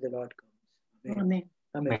until the Lord comes. Amen.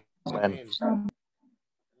 Amen. Amen. Amen.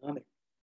 Amen.